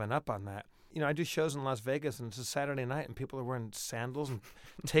all given up on that. I do shows in Las Vegas, and it's a Saturday night, and people are wearing sandals and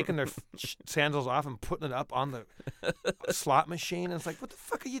taking their sandals off and putting it up on the slot machine. And it's like, what the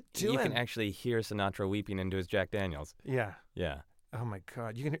fuck are you doing? You can actually hear Sinatra weeping into his Jack Daniels. Yeah. Yeah. Oh my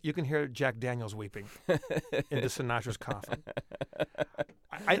God! You can hear Jack Daniels weeping into Sinatra's coffin.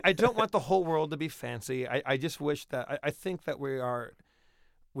 I don't want the whole world to be fancy. I just wish that I think that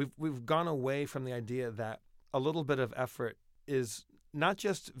we've gone away from the idea that a little bit of effort is not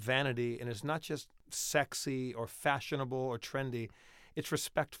just vanity and it's not just sexy or fashionable or trendy. It's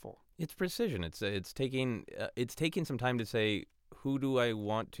respectful. It's precision. It's taking some time to say, who do I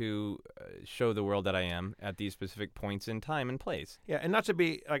want to show the world that I am at these specific points in time and place? Yeah, and not to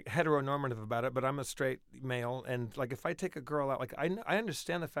be like heteronormative about it, but I'm a straight male, and like if I take a girl out, like I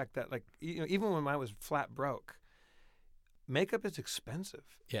understand the fact that like even when I was flat broke, makeup is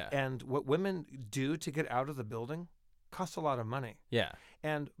expensive. Yeah. And what women do to get out of the building costs a lot of money. Yeah.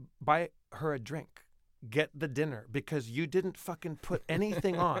 And buy her a drink. Get the dinner because you didn't fucking put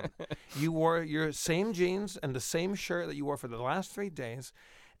anything on. You wore your same jeans and the same shirt that you wore for the last 3 days.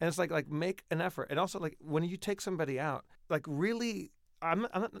 And it's like make an effort. And also like when you take somebody out, like really, I'm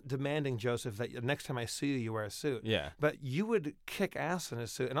not demanding, Joseph, that next time I see you wear a suit. Yeah. But you would kick ass in a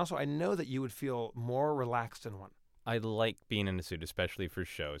suit. And also I know that you would feel more relaxed in one. I like being in a suit, especially for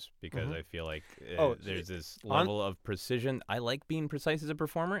shows, because I feel like there's this on- level of precision. I like being precise as a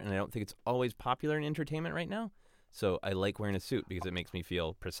performer, and I don't think it's always popular in entertainment right now. So I like wearing a suit because it makes me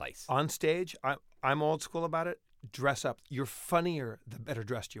feel precise. On stage, I'm old school about it. Dress up. You're funnier the better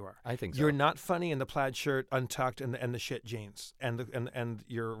dressed you are. I think so. You're not funny in the plaid shirt, untucked, and the shit jeans and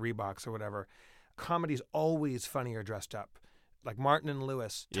your Reeboks or whatever. Comedy's always funnier dressed up. Like Martin and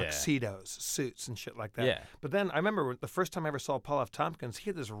Lewis, tuxedos, suits, and shit like that. Yeah. But then I remember the first time I ever saw Paul F. Tompkins,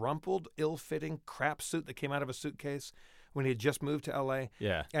 he had this rumpled, ill-fitting crap suit that came out of a suitcase when he had just moved to L.A.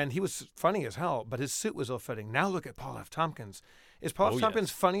 Yeah. And he was funny as hell, but his suit was ill-fitting. Now look at Paul F. Tompkins. Is Paul F.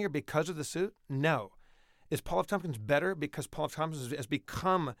 Tompkins funnier because of the suit? No. Is Paul F. Tompkins better because Paul F. Tompkins has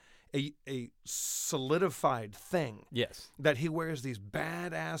become a solidified thing? Yes. That he wears these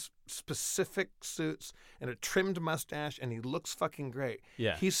badass specific suits and a trimmed mustache and he looks fucking great.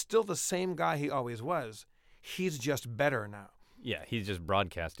 Yeah. He's still the same guy he always was. He's just better now. Yeah, he's just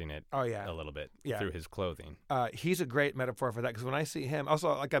broadcasting it Oh, yeah. a little bit Yeah. through his clothing. He's a great metaphor for that because when I see him,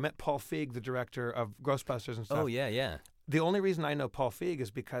 also, like I met Paul Feig, the director of Ghostbusters and stuff. Oh, yeah. The only reason I know Paul Feig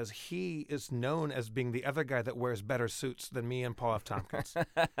is because he is known as being the other guy that wears better suits than me and Paul F. Tompkins.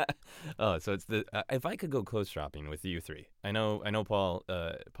 Oh, so it's the if I could go clothes shopping with you three. I know Paul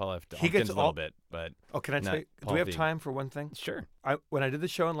F. Tompkins He gets a little all- bit, but Oh, can I not tell you? Do Paul we have Feig. time for one thing? Sure. When I did the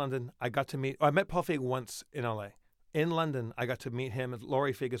show in London, I got to meet. I met Paul Feig once in L.A. In London, I got to meet him.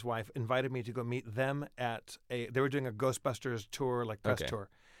 Laurie Feig, his wife, invited me to go meet them at a. They were doing a Ghostbusters tour, like press Okay. tour.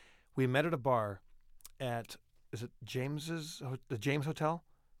 We met at a bar at. Is it James's? The James Hotel.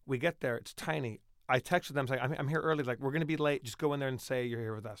 We get there. It's tiny. I texted them saying, "I'm here early. Like we're gonna be late. Just go in there and say you're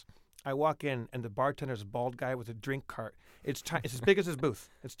here with us." I walk in, and the bartender's a bald guy with a drink cart. It's tiny. It's as big as his booth.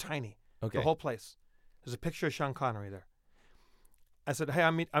 It's tiny. Okay. The whole place. There's a picture of Sean Connery there. I said, "Hey,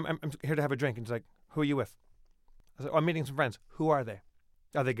 I'm here to have a drink." And he's like, "Who are you with?" I said, "Oh, I'm meeting some friends." "Who are they?"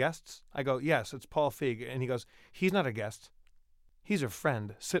 "Are they guests?" I go, "Yes, it's Paul Feig." And he goes, "He's not a guest. He's a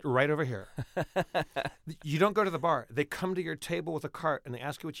friend. Sit right over here." You don't go to the bar. They come to your table with a cart and they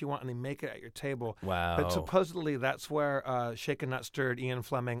ask you what you want and they make it at your table. Wow. But supposedly that's where Shaken Not Stirred, Ian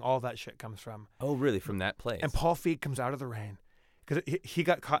Fleming, all that shit comes from. Oh, really? From that place? And Paul Feig comes out of the rain because he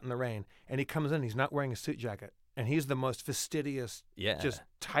got caught in the rain and he comes in. He's not wearing a suit jacket and he's the most fastidious, Yeah. just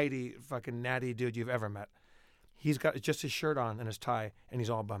tidy, fucking natty dude you've ever met. He's got just his shirt on and his tie and he's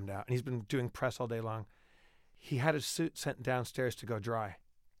all bummed out and he's been doing press all day long. He had his suit sent downstairs to go dry.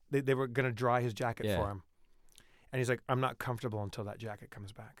 They were going to dry his jacket Yeah. for him. And he's like, "I'm not comfortable until that jacket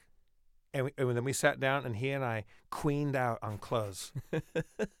comes back." And then we sat down and he and I queened out on clothes.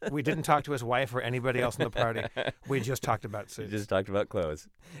 We didn't talk to his wife or anybody else in the party. We just talked about We suits. just talked about clothes.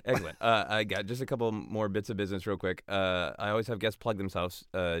 Excellent. I got just a couple more bits of business real quick. I always have guests plug themselves.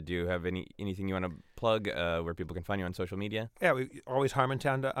 Do you have anything you want to plug where people can find you on social media? Yeah, we always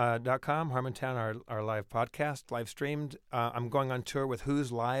harmontown.com. Harmontown, our live podcast, live streamed. I'm going on tour with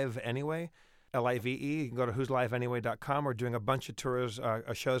Who's Live Anyway, LIVE. You can go to who'sliveanyway.com. We're doing a bunch of tours,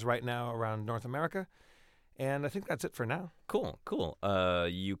 shows right now around North America. And I think that's it for now. Cool.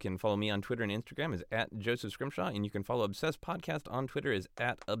 You can follow me on Twitter and Instagram is @Joseph Scrimshaw, and you can follow Obsessed Podcast on Twitter is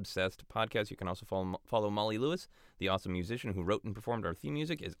 @Obsessed Podcast. You can also follow Molly Lewis, the awesome musician who wrote and performed our theme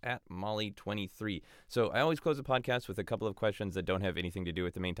music, is @Molly23. So I always close the podcast with a couple of questions that don't have anything to do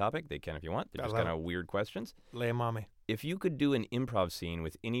with the main topic. They can if you want. They're I just love kind of weird questions. Lay 'em on me. If you could do an improv scene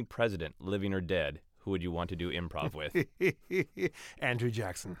with any president, living or dead, who would you want to do improv with? Andrew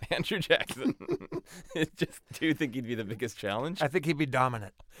Jackson. Andrew Jackson. Do you think he'd be the biggest challenge? I think he'd be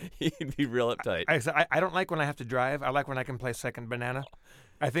dominant. He'd be real uptight. I don't like when I have to drive. I like when I can play second banana.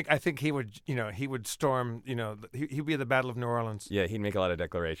 I think he would, he would storm, he'd be the Battle of New Orleans. Yeah, he'd make a lot of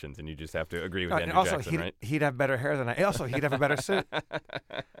declarations, and you just have to agree with And Andrew also, Jackson, right? he'd have better hair than I. Also, he'd have a better suit.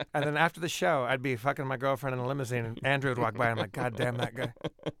 And then after the show, I'd be fucking my girlfriend in a limousine, and Andrew would walk by, and I'm like, "God damn that guy."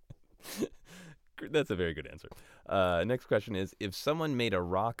 That's a very good answer. Next question is, if someone made a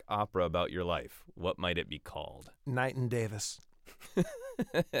rock opera about your life, what might it be called? Knight and Davis.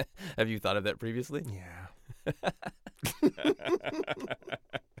 Have you thought of that previously? Yeah.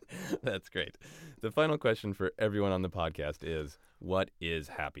 That's great. The final question for everyone on the podcast is, what is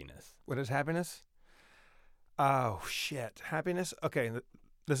happiness? What is happiness? Oh, shit. Happiness? Okay,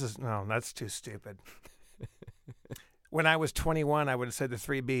 that's too stupid. When I was 21, I would have said the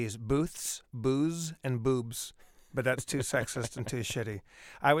 3 Bs: booths, booze, and boobs. But that's too sexist and too shitty.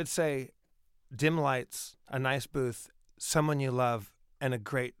 I would say dim lights, a nice booth, someone you love, and a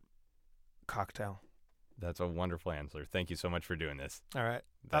great cocktail. That's a wonderful answer. Thank you so much for doing this. All right.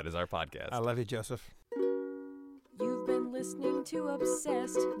 That is our podcast. I love you, Joseph. You've been listening to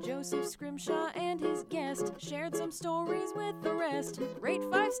Obsessed. Joseph Scrimshaw and his guest shared some stories with the rest. Rate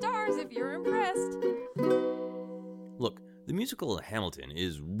 5 stars if you're impressed. Look, the musical Hamilton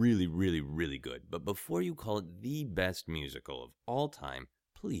is really, really, really good, but before you call it the best musical of all time,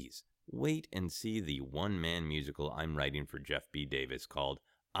 please wait and see the one-man musical I'm writing for Jeff B. Davis called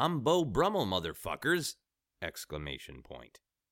I'm Beau Brummel, Motherfuckers! !